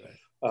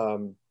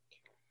 Okay.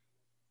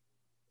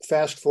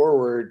 Fast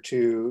forward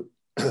to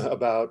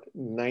about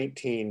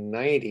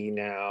 1990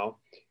 now,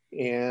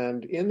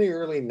 and in the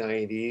early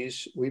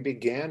 90s, we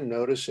began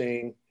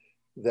noticing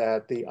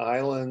that the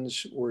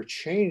islands were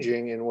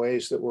changing in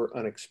ways that were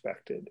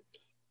unexpected.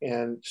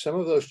 And some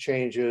of those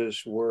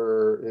changes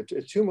were,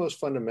 the two most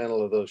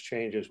fundamental of those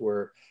changes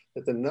were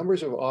that the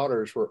numbers of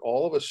otters were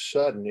all of a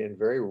sudden in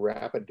very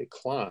rapid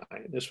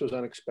decline. This was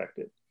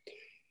unexpected.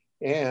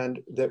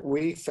 And that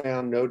we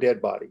found no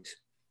dead bodies.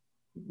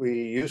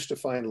 We used to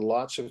find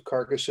lots of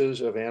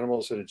carcasses of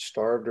animals that had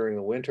starved during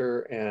the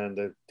winter, and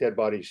the dead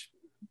bodies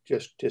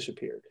just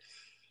disappeared.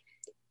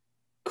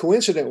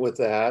 Coincident with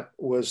that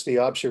was the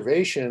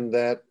observation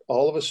that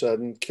all of a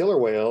sudden killer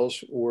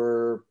whales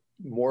were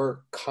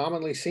more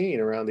commonly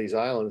seen around these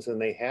islands than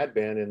they had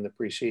been in the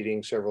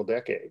preceding several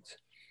decades.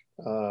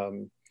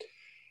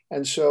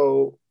 And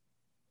so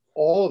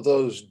all of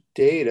those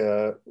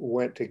data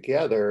went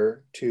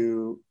together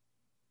to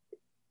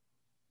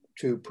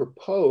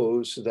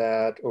propose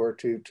that, or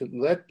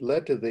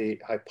led to the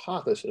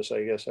hypothesis,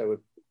 I guess I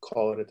would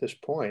call it at this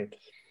point,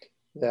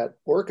 that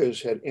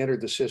orcas had entered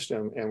the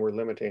system and were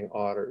limiting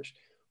otters.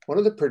 One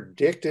of the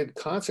predicted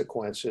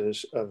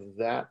consequences of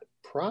that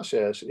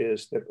process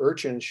is that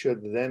urchins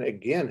should then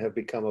again have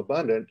become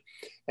abundant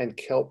and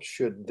kelp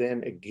should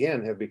then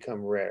again have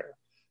become rare.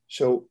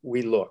 So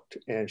we looked,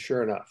 and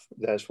sure enough,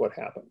 that's what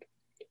happened.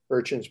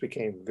 Urchins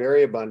became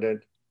very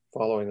abundant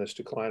following this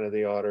decline of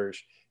the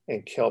otters,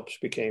 and kelps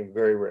became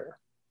very rare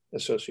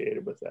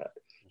associated with that.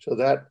 So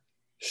that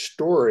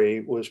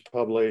story was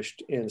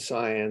published in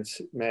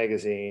Science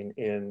magazine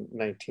in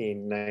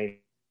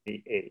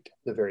 1998,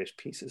 the various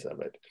pieces of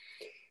it.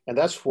 And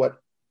that's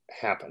what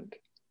happened.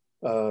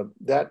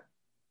 That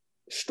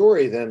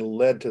story then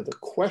led to the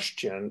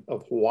question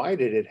of why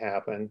did it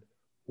happen,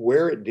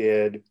 where it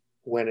did,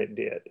 when it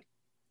did.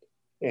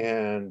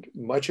 And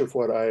much of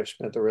what I have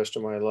spent the rest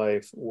of my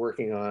life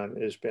working on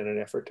has been an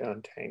effort to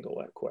untangle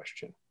that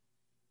question.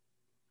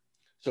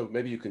 So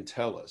maybe you can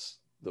tell us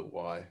the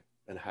why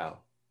and how.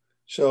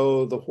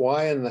 So the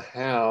why and the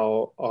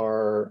how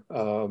are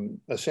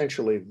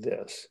essentially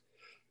this.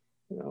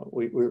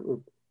 We're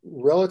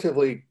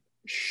relatively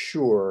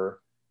sure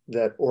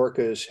that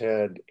orcas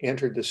had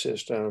entered the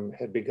system,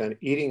 had begun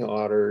eating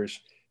otters,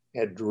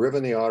 had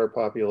driven the otter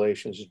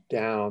populations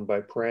down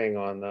by preying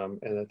on them,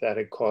 and that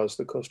had caused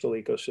the coastal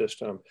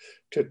ecosystem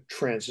to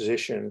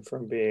transition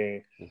from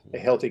being a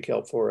healthy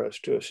kelp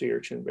forest to a sea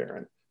urchin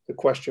barren. The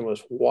question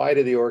was, why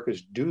did the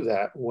orcas do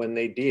that when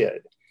they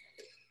did?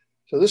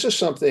 So this is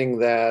something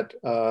that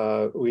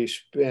we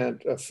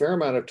spent a fair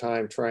amount of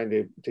time trying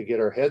to get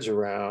our heads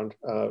around.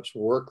 It's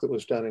work that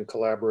was done in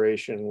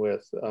collaboration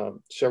with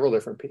several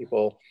different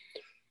people,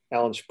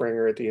 Alan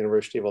Springer at the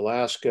University of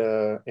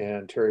Alaska,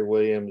 and Terry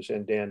Williams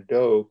and Dan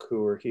Doak,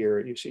 who were here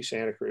at UC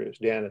Santa Cruz.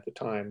 Dan at the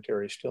time,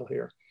 Terry's still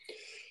here.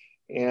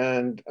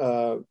 And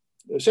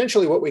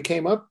essentially what we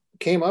came up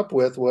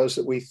with was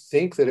that we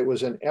think that it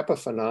was an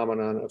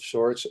epiphenomenon of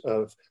sorts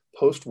of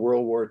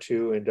post-World War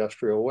II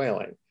industrial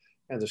whaling.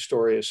 And the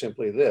story is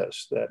simply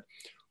this, that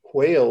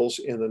whales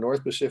in the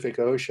North Pacific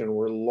Ocean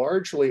were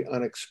largely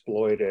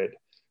unexploited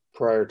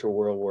prior to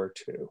World War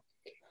II.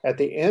 At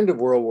the end of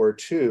World War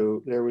II,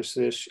 there was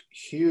this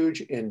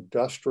huge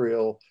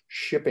industrial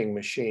shipping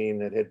machine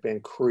that had been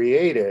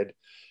created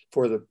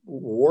for the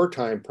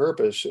wartime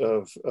purpose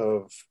of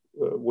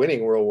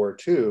winning World War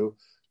II,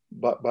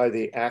 but by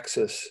the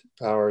Axis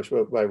powers,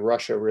 by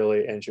Russia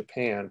really, and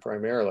Japan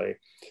primarily.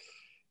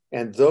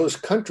 And those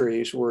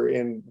countries were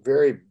in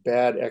very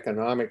bad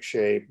economic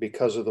shape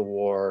because of the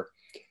war.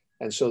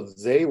 And so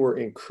they were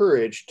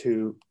encouraged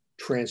to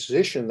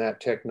transition that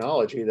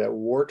technology, that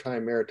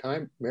wartime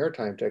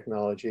maritime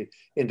technology,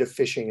 into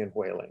fishing and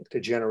whaling to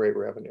generate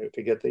revenue,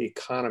 to get the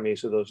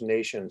economies of those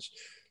nations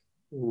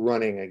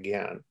running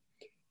again.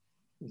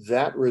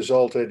 That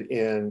resulted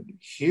in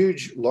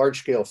huge,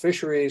 large-scale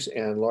fisheries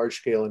and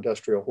large-scale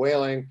industrial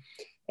whaling.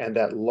 And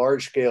that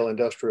large-scale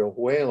industrial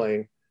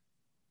whaling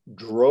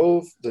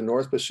drove the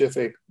North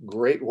Pacific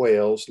great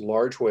whales,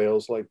 large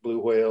whales like blue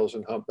whales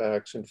and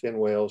humpbacks and fin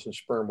whales and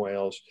sperm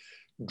whales,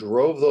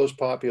 drove those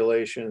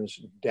populations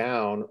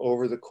down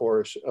over the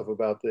course of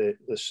about the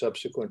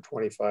subsequent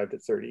 25 to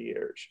 30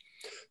 years.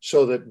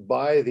 So that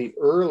by the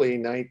early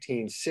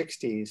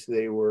 1960s,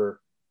 they were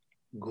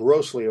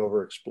grossly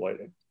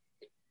overexploited.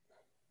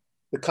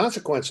 The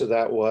consequence of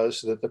that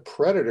was that the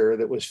predator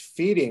that was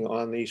feeding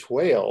on these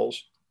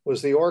whales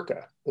was the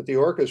orca, but the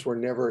orcas were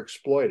never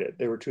exploited.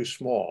 They were too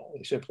small.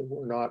 They simply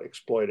were not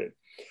exploited.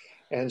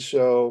 And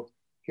so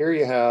here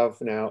you have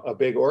now a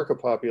big orca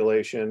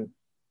population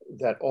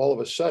that all of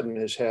a sudden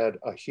has had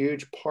a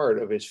huge part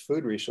of its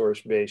food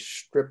resource base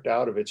stripped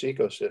out of its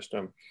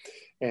ecosystem.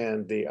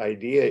 And the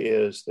idea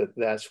is that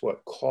that's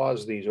what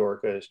caused these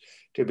orcas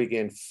to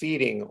begin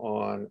feeding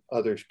on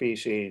other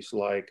species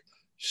like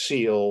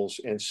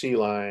seals and sea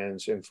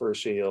lions and fur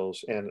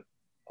seals and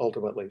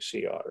ultimately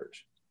sea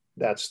otters.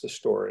 That's the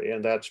story.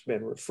 And that's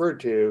been referred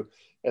to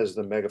as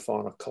the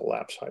megafauna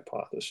collapse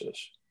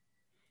hypothesis.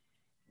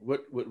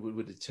 What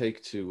would it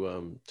take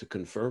to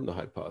confirm the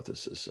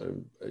hypothesis?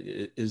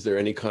 Is there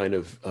any kind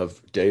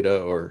of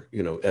data or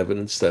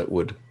evidence that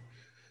would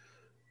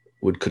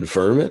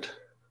confirm it?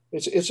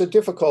 It's a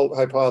difficult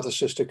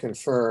hypothesis to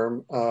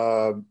confirm.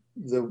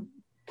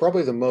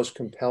 Probably the most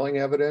compelling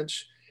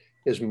evidence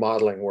is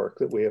modeling work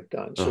that we have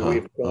done. So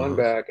we've gone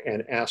back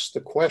and asked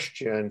the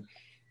question,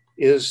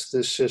 is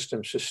this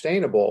system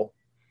sustainable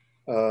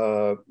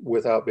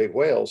without big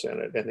whales in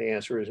it? And the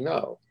answer is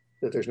no,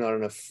 that there's not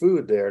enough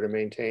food there to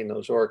maintain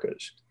those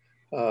orcas.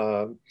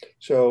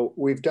 So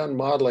we've done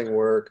modeling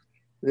work.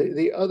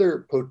 The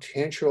other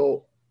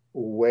potential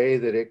way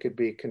that it could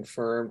be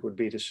confirmed would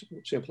be to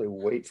simply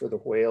wait for the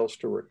whales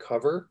to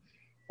recover.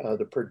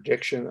 The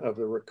prediction of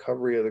the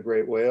recovery of the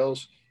great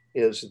whales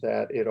is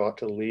that it ought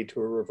to lead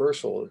to a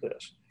reversal of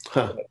this.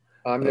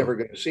 I'm never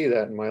going to see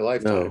that in my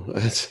lifetime. No,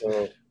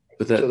 so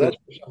that's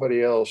for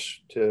somebody else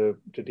to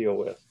deal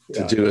with.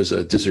 To do as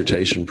a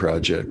dissertation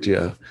project,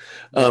 yeah.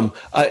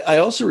 I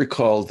also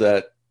recall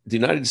that the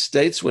United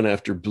States went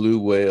after blue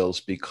whales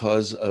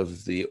because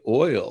of the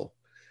oil,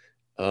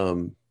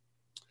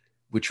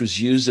 which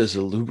was used as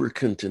a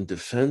lubricant in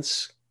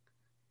defense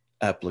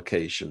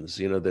applications.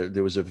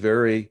 There was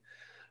a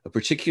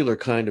particular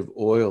kind of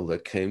oil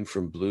that came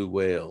from blue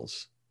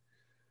whales.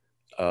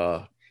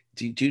 Do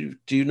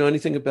you know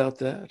anything about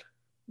that?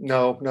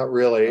 No, not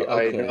really.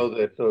 Okay. I know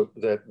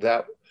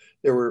that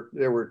there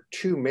were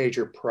two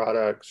major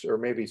products, or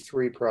maybe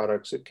three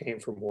products, that came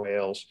from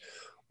whales.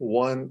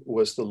 One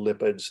was the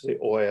lipids, the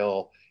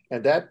oil,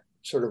 and that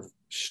sort of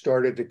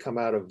started to come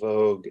out of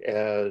vogue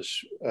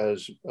as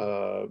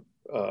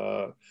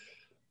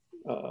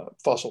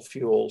fossil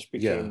fuels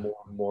became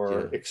more and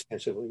more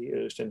extensively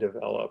used and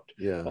developed.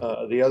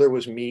 The other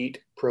was meat,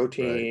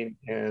 protein,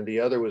 and the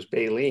other was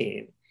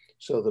baleen.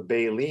 So the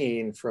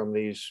baleen from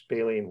these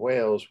baleen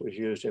whales was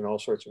used in all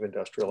sorts of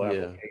industrial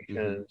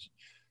applications,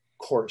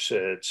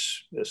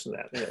 corsets, this and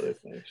that and the other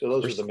thing. So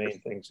those are the main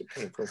things that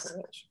came from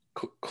whales.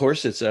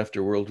 Corsets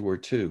after World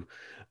War II.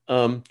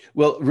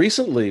 Well,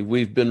 recently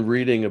we've been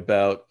reading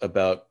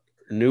about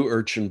new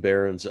urchin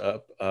barrens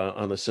up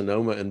on the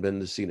Sonoma and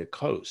Mendocino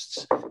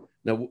coasts.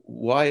 Now,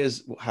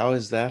 how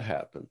has that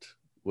happened?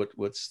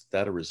 What's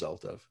that a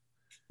result of?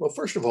 Well,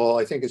 first of all,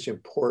 I think it's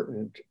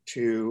important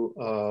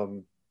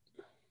to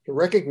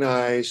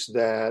recognize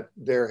that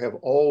there have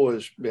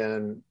always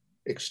been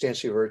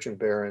extensive urchin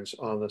barrens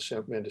on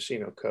the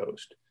Mendocino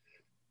coast.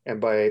 And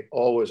by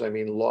always, I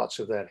mean lots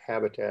of that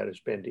habitat has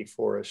been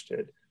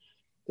deforested.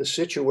 The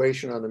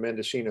situation on the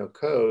Mendocino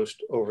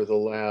coast over the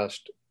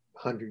last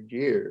 100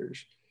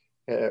 years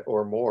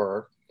or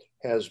more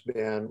has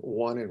been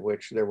one in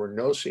which there were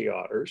no sea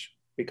otters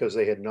because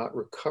they had not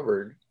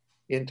recovered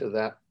into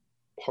that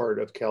part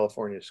of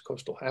California's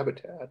coastal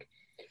habitat.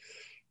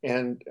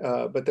 And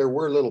but there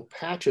were little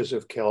patches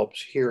of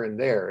kelps here and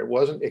there. It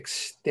wasn't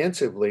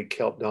extensively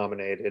kelp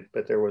dominated,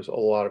 but there was a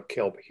lot of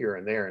kelp here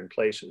and there in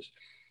places.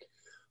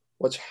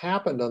 What's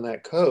happened on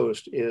that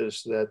coast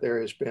is that there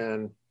has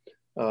been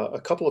a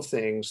couple of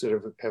things that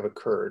have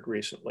occurred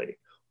recently.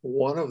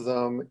 One of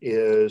them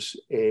is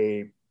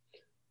an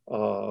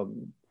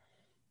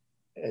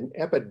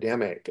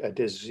epidemic, a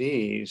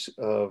disease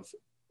of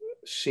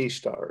sea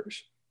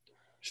stars,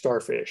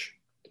 starfish.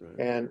 Right.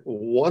 And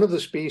one of the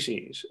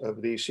species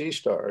of these sea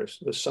stars,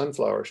 the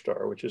sunflower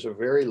star, which is a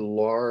very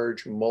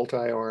large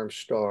multi-armed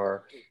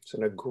star, it's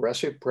an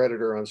aggressive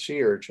predator on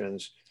sea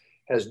urchins,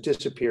 has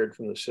disappeared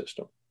from the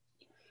system.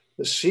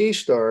 The sea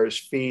stars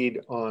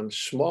feed on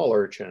small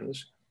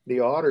urchins.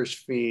 The otters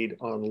feed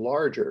on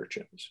large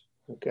urchins,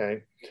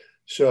 okay?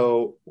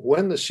 So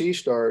when the sea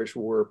stars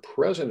were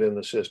present in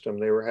the system,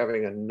 they were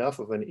having enough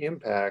of an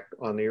impact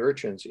on the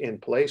urchins in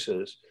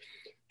places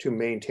to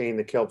maintain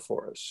the kelp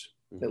forests.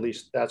 Mm-hmm. At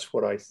least that's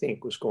what I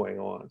think was going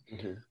on.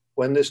 Mm-hmm.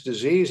 When this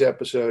disease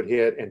episode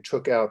hit and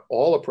took out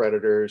all the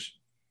predators,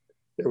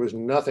 there was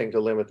nothing to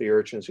limit the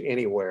urchins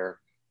anywhere,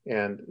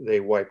 and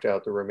they wiped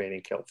out the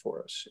remaining kelp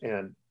forests.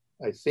 And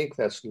I think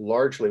that's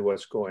largely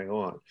what's going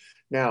on.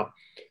 Now,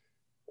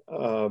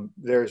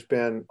 there's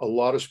been a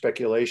lot of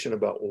speculation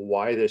about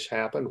why this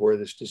happened, where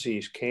this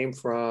disease came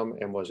from,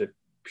 and was it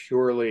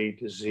purely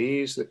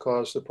disease that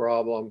caused the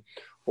problem,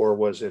 or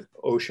was it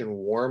ocean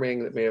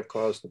warming that may have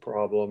caused the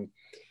problem?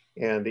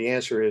 And the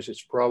answer is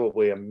it's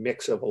probably a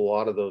mix of a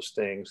lot of those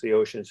things. The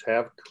oceans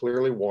have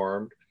clearly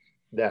warmed.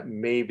 That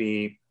may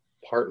be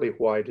partly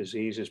why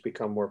disease has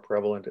become more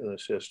prevalent in the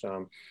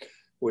system,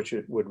 which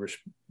it would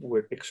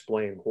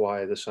explain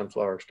why the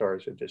sunflower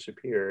stars have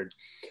disappeared.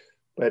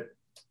 But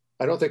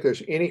I don't think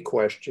there's any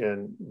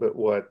question but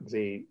what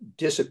the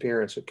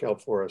disappearance of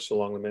kelp forests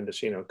along the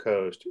Mendocino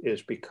coast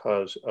is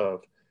because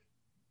of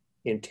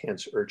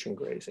intense urchin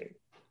grazing.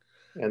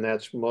 And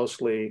that's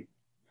mostly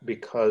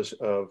because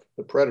of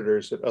the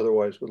predators that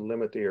otherwise would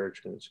limit the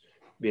urchins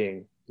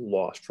being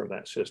lost from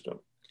that system.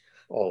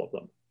 All of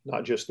them,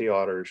 not just the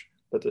otters,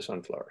 but the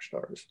sunflower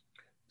stars.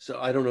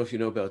 So I don't know if you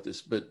know about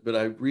this, but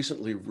I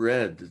recently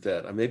read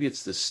that maybe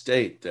it's the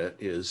state that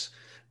is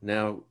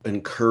now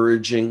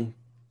encouraging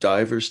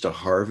divers to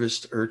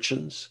harvest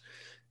urchins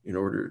in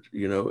order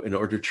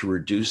to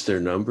reduce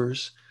their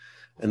numbers.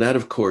 And that,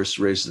 of course,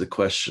 raises the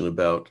question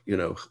about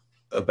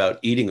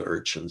eating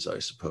urchins, I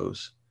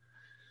suppose.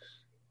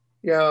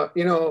 Yeah,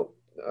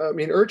 I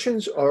mean,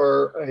 urchins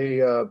are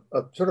a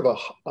sort of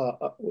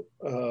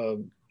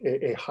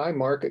a high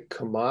market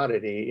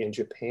commodity in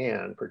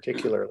Japan,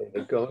 particularly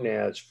the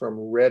gonads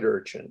from red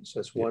urchins.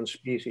 That's one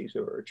species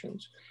of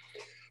urchins.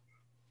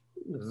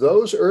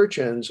 Those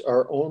urchins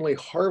are only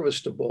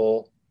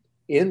harvestable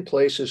in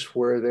places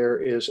where there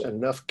is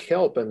enough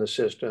kelp in the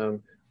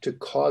system to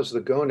cause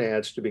the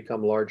gonads to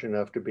become large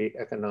enough to be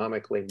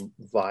economically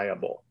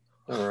viable.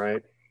 All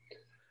right.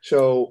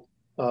 So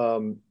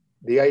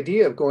the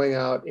idea of going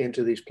out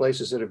into these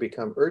places that have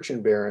become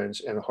urchin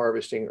barrens and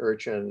harvesting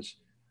urchins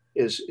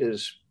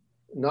is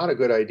not a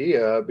good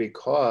idea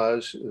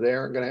because they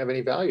aren't going to have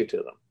any value to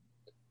them.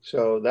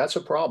 So that's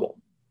a problem.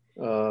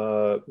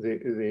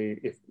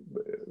 The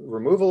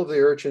removal of the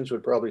urchins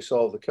would probably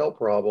solve the kelp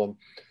problem,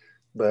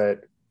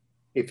 but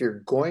if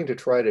you're going to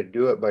try to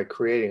do it by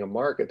creating a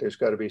market, there's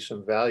got to be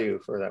some value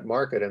for that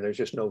market, and there's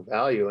just no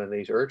value in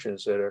these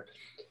urchins that are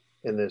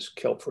in this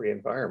kelp-free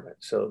environment.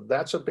 So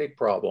that's a big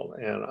problem,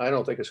 and I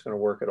don't think it's going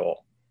to work at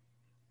all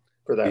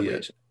for that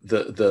reason.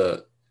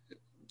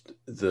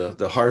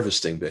 The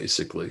harvesting,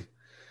 basically.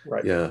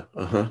 Right. Yeah.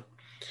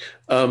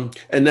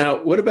 And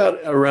now, what about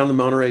around the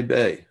Monterey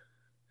Bay?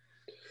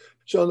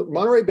 So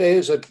Monterey Bay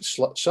is a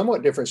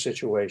somewhat different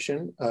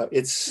situation.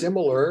 It's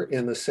similar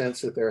in the sense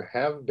that there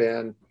have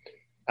been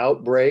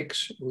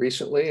outbreaks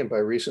recently, and by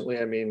recently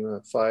I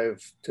mean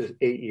 5 to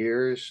 8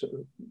 years,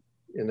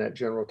 in that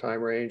general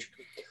time range,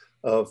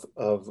 of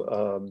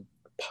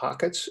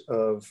pockets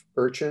of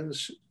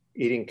urchins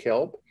eating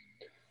kelp,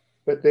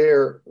 but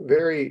they're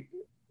very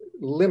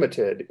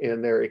limited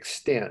in their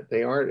extent.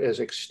 They aren't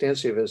as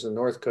extensive as the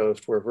North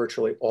Coast, where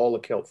virtually all the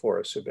kelp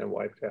forests have been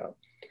wiped out.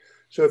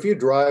 So if you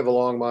drive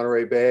along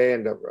Monterey Bay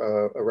and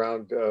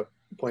around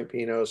Point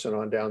Pinos and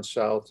on down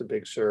south to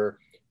Big Sur,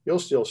 you'll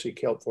still see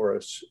kelp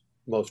forests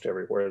most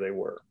everywhere they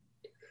were.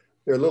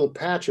 There are little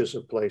patches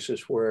of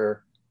places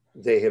where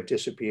they have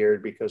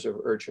disappeared because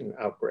of urchin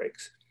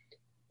outbreaks.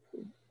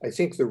 I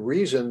think the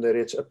reason that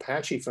it's a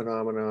patchy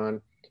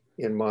phenomenon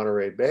in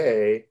Monterey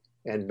Bay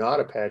and not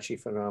a patchy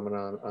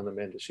phenomenon on the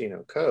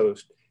Mendocino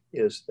coast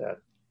is that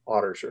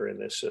otters are in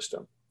this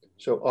system.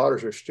 So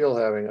otters are still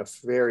having a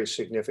very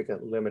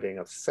significant limiting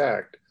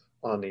effect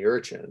on the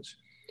urchins.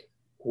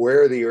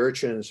 Where the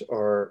urchins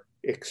are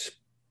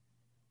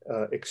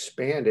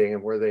expanding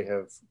and where they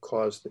have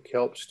caused the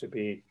kelps to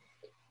be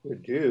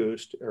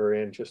reduced are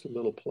in just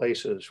little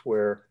places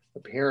where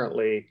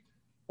apparently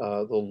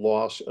the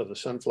loss of the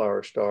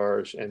sunflower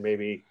stars and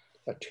maybe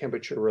a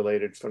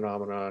temperature-related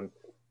phenomenon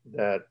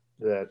that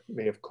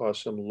may have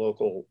caused some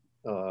local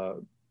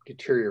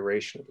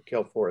deterioration of the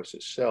kelp forest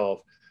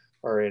itself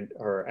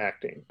are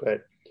acting.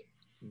 But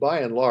by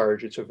and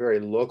large, it's a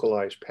very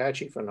localized,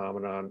 patchy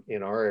phenomenon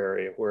in our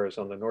area, whereas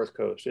on the North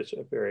Coast, it's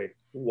a very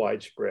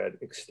widespread,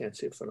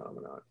 extensive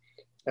phenomenon.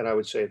 And I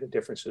would say the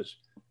difference is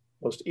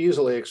most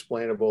easily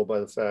explainable by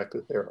the fact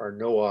that there are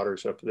no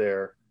otters up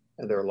there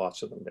and there are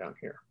lots of them down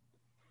here.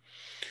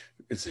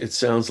 It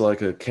sounds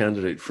like a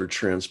candidate for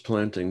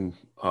transplanting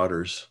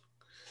otters,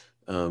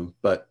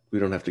 but we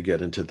don't have to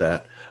get into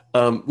that.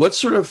 What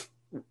sort of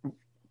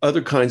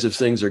other kinds of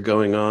things are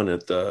going on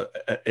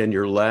in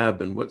your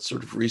lab, and what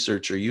sort of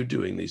research are you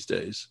doing these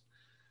days?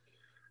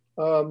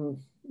 Well,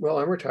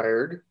 I'm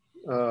retired,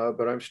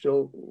 but I'm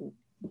still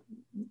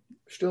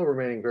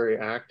remaining very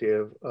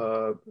active.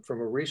 From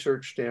a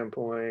research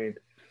standpoint,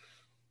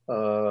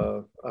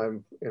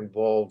 I'm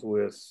involved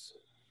with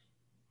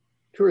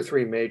 2 or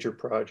 3 major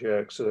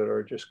projects that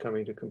are just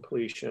coming to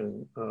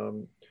completion.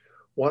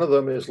 One of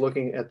them is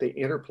looking at the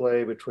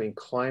interplay between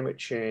climate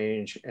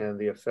change and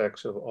the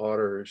effects of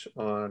otters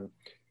on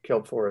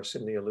kelp forests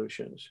in the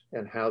Aleutians,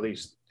 and how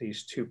these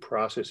two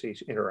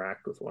processes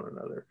interact with one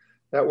another.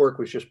 That work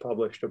was just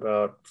published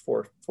about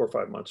four or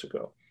 5 months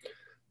ago.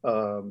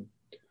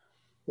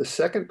 The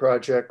second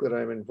project that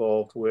I'm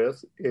involved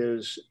with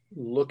is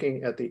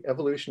looking at the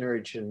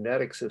evolutionary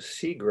genetics of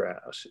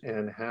seagrass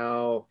and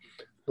how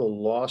the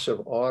loss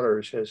of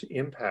otters has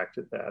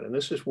impacted that. And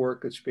this is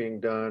work that's being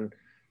done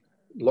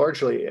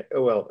largely,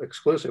 well,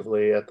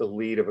 exclusively at the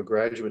lead of a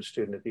graduate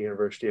student at the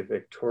University of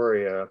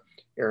Victoria,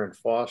 Erin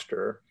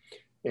Foster.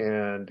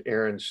 And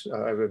Erin's,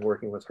 I've been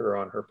working with her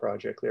on her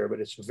project there, but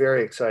it's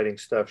very exciting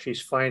stuff.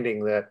 She's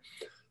finding that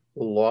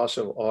the loss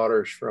of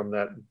otters from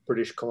that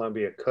British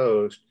Columbia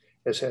coast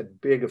has had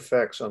big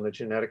effects on the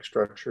genetic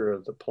structure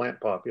of the plant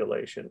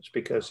populations,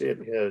 because it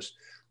has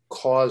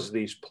caused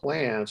these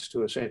plants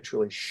to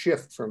essentially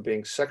shift from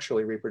being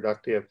sexually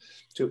reproductive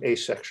to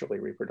asexually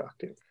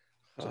reproductive.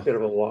 It's a bit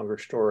of a longer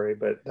story,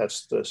 but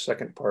that's the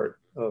second part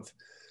of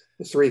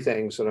the 3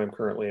 things that I'm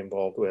currently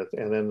involved with.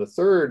 And then the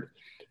third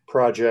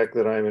project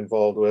that I'm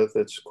involved with,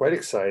 that's quite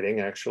exciting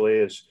actually,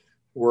 is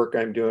work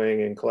I'm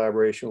doing in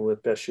collaboration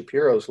with Beth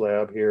Shapiro's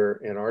lab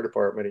here in our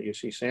department at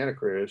UC Santa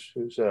Cruz,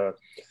 who's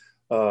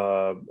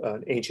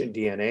an ancient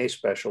DNA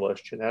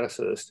specialist,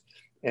 geneticist,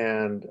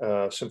 and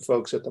some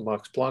folks at the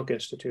Max Planck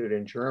Institute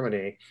in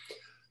Germany,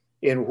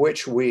 in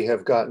which we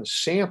have gotten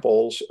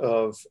samples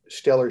of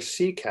Steller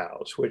sea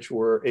cows, which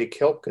were a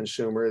kelp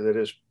consumer that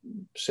has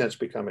since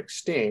become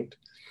extinct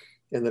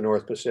in the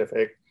North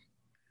Pacific.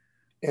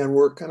 And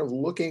we're kind of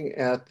looking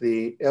at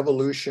the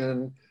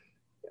evolution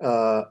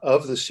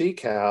of the sea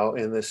cow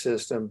in the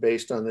system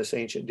based on this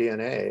ancient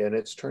DNA. And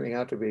it's turning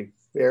out to be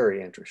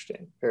very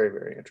interesting, very,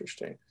 very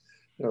interesting.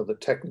 You know, the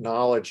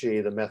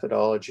technology, the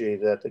methodology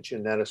that the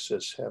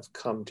geneticists have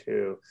come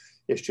to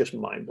is just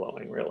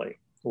mind-blowing, really,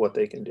 what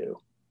they can do.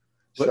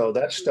 So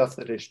that's stuff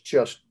that is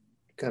just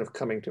kind of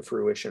coming to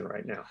fruition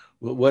right now.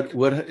 Well,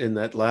 what in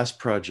that last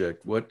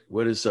project,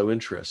 what is so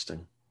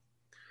interesting?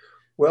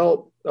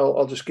 Well,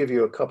 I'll just give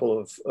you a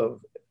couple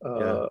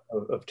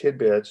of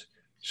tidbits.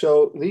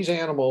 So these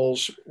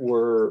animals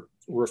were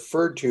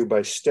referred to by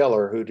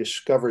Steller, who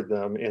discovered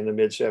them in the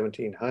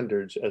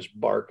mid-1700s, as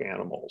bark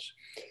animals.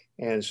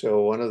 And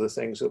so one of the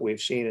things that we've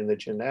seen in the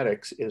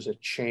genetics is a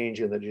change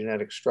in the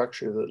genetic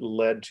structure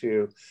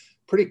that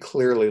pretty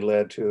clearly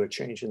led to a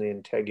change in the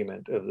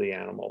integument of the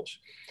animals.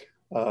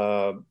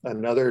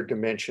 Another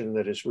dimension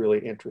that is really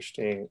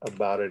interesting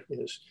about it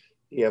is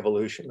the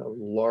evolution of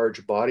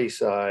large body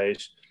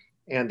size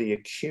and the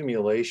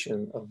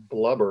accumulation of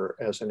blubber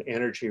as an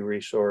energy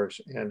resource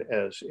and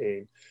as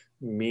a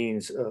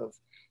means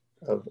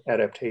of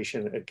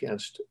adaptation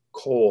against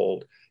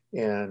cold.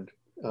 And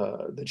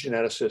the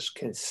geneticists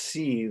can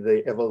see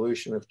the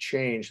evolution of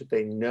change that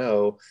they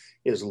know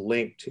is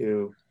linked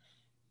to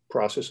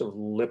process of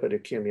lipid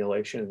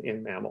accumulation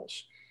in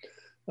mammals.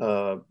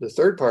 The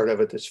third part of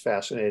it that's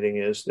fascinating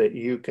is that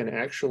you can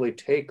actually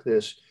take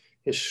this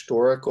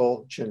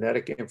historical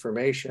genetic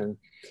information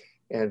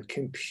and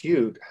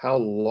compute how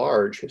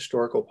large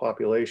historical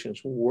populations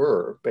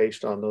were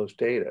based on those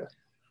data.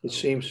 It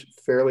seems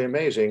fairly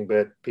amazing,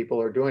 but people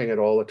are doing it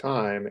all the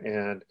time.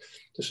 And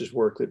this is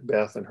work that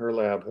Beth and her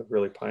lab have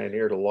really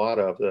pioneered a lot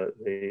of,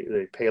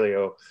 the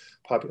paleo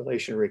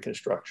population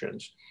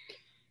reconstructions.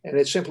 And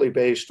it's simply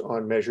based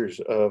on measures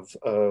of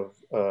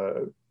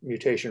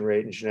mutation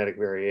rate and genetic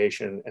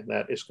variation, and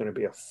that is going to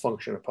be a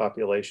function of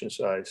population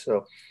size.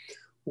 So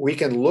we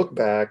can look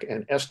back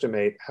and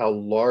estimate how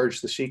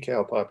large the sea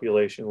cow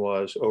population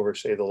was over,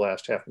 say, the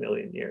last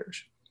 500,000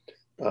 years.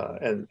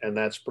 And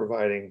that's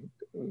providing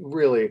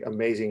really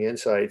amazing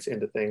insights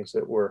into things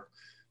that were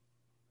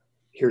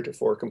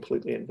heretofore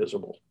completely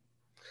invisible.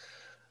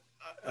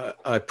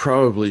 I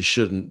probably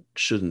shouldn't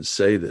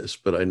say this,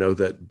 but I know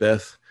that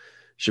Beth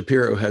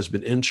Shapiro has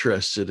been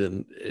interested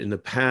in the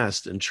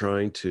past in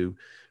trying to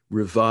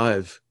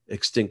revive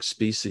extinct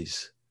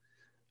species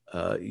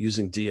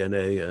using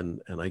DNA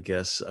and I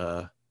guess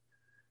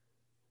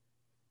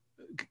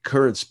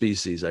current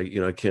species.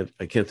 I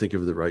can't think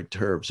of the right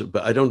terms,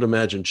 but I don't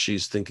imagine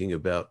she's thinking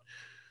about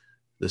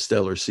the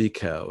Steller sea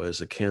cow as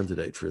a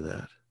candidate for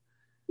that.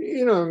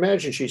 You know,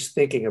 imagine she's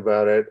thinking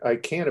about it. I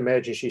can't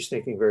imagine she's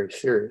thinking very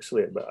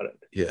seriously about it.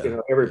 Yeah, you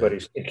know,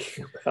 everybody's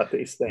thinking about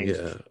these things.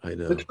 Yeah, I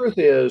know. The truth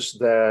is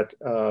that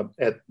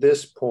at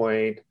this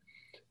point,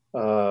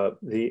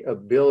 the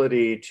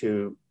ability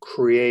to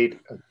create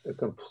a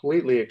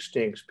completely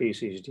extinct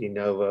species de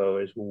novo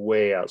is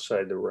way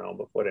outside the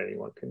realm of what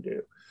anyone can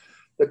do.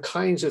 The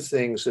kinds of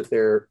things that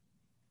they're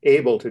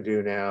able to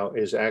do now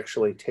is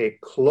actually take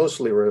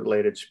closely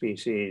related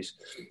species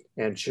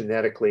and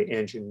genetically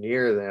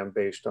engineer them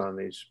based on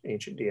these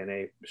ancient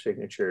DNA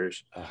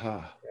signatures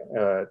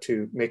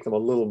to make them a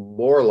little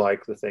more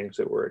like the things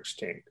that were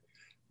extinct.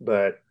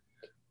 But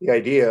the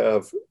idea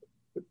of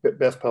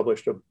Beth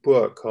published a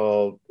book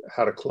called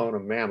How to Clone a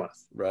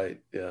Mammoth.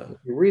 Right. Yeah. If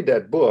you read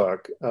that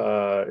book,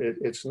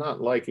 it's not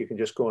like you can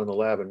just go in the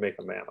lab and make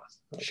a mammoth.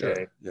 Okay.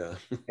 Sure. Yeah.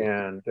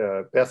 And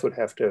Beth would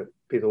have to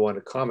be the one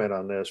to comment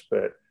on this,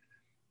 but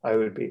I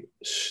would be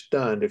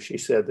stunned if she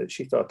said that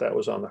she thought that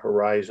was on the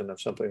horizon of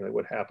something that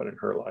would happen in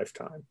her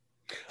lifetime.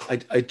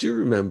 I do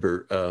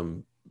remember,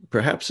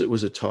 perhaps it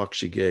was a talk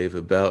she gave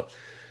about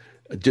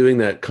doing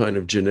that kind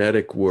of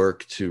genetic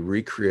work to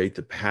recreate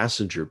the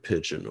passenger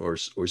pigeon or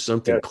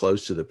something Yes.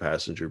 close to the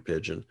passenger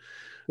pigeon.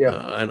 Yeah.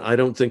 And I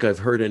don't think I've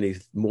heard any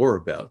more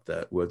about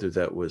that, whether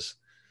that was,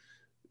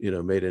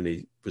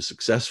 was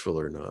successful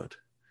or not.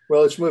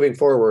 Well, it's moving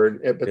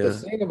forward. But Yeah. the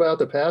thing about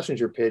the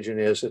passenger pigeon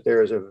is that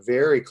there is a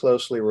very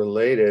closely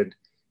related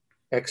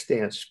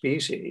extant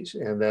species,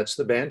 and that's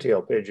the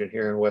bandtail pigeon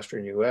here in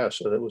Western US.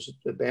 So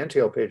the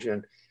bandtail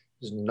pigeon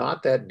is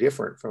not that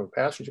different from a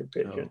passenger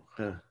pigeon.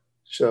 Oh, yeah.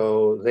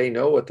 So they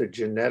know what the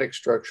genetic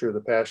structure of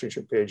the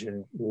passenger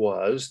pigeon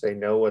was. They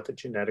know what the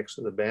genetics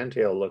of the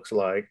bandtail looks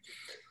like.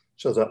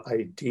 So the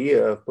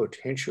idea of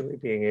potentially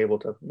being able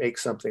to make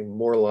something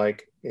more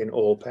like an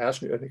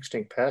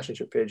extinct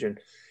passenger pigeon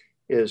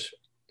is,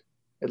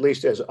 at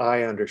least as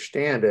I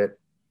understand it,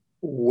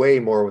 way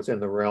more within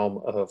the realm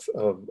of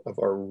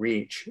our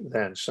reach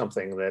than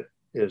something that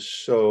is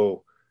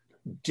so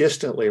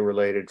distantly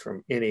related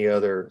from any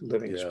other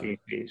living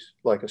species,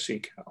 like a sea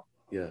cow.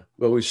 Yeah.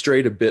 Well, we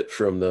strayed a bit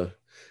from the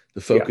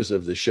focus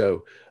of the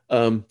show.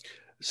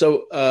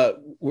 So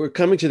we're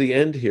coming to the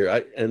end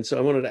here. And so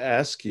I wanted to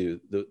ask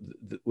you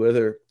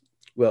whether,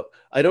 well,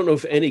 I don't know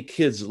if any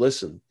kids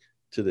listen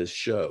to this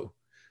show.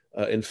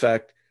 In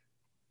fact,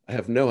 I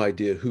have no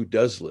idea who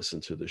does listen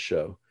to the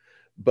show,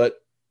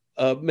 but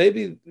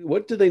maybe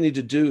what do they need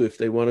to do if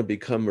they want to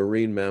become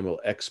marine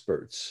mammal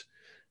experts?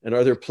 And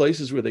are there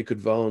places where they could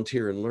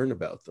volunteer and learn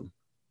about them?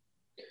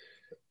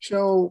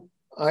 So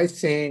I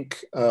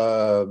think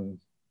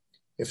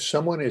if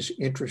someone is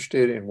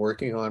interested in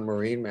working on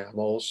marine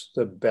mammals,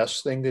 the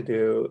best thing to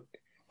do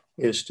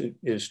is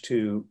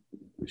to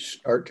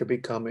start to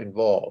become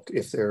involved.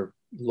 If they're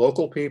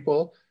local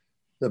people,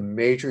 the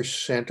major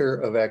center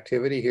of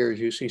activity here is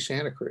UC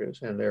Santa Cruz,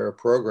 and there are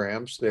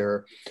programs. There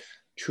are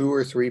 2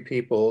 or 3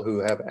 people who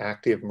have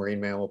active marine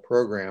mammal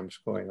programs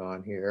going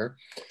on here.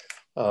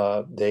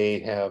 They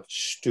have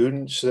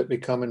students that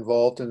become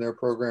involved in their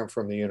program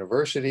from the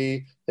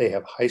university. They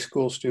have high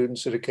school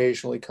students that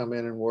occasionally come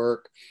in and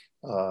work.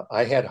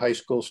 I had high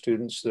school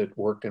students that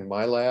worked in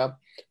my lab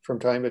from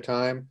time to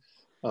time.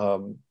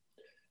 The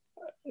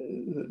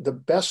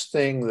best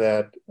thing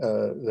that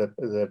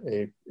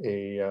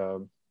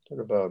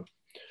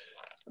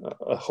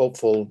a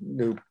hopeful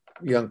new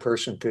young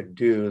person could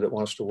do that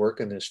wants to work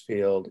in this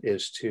field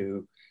is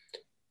to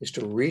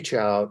reach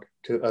out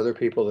to other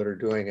people that are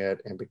doing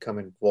it and become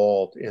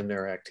involved in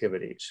their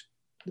activities.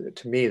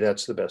 To me,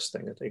 that's the best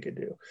thing that they could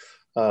do.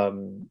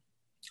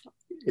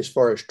 As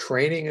far as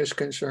training is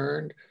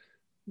concerned,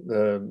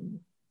 it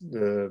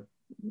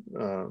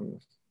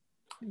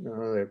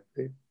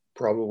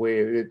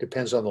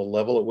depends on the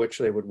level at which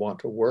they would want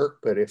to work,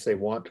 but if they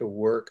want to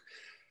work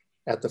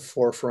at the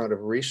forefront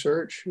of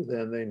research,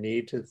 then they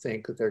need to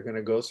think that they're going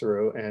to go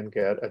through and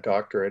get a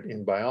doctorate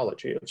in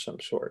biology of some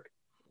sort.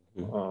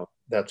 Mm-hmm.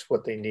 That's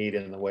what they need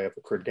in the way of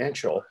a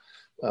credential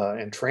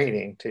and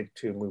training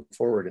to move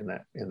forward in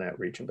that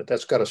region. But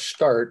that's got to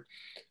start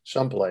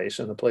someplace,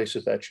 and the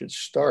places that should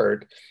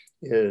start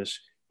is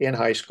in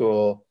high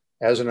school,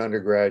 as an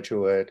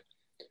undergraduate,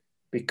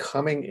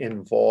 becoming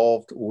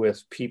involved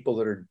with people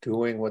that are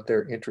doing what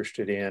they're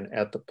interested in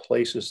at the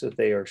places that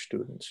they are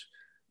students.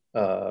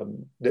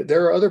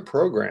 There are other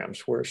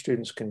programs where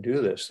students can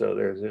do this, though.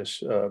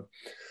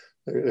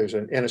 There's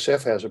an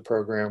NSF has a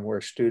program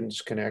where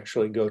students can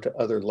actually go to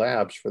other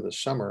labs for the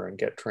summer and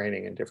get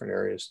training in different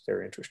areas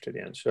they're interested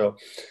in. So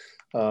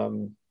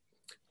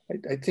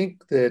I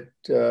think that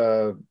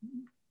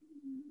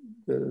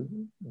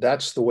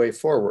that's the way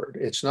forward.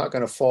 It's not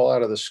going to fall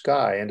out of the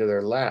sky into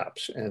their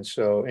laps. And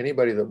so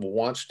anybody that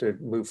wants to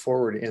move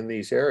forward in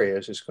these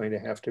areas is going to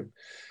have to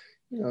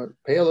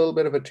pay a little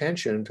bit of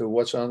attention to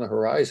what's on the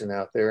horizon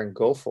out there and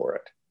go for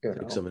it.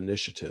 Take some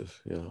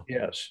initiative. Yeah.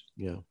 Yes.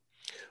 Yeah.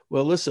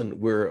 Well, listen,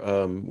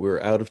 we're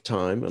out of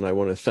time, and I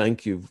want to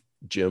thank you,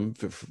 Jim,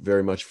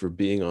 very much for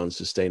being on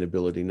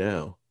Sustainability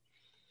Now.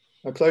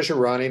 My pleasure,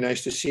 Ronnie.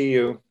 Nice to see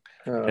you.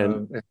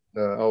 And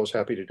always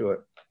happy to do it.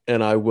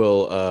 And I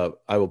will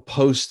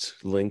post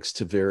links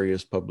to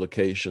various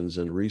publications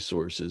and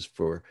resources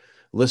for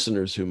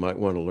listeners who might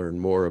want to learn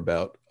more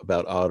about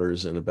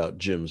otters and about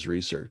Jim's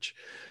research.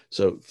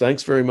 So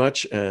thanks very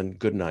much, and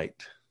good night.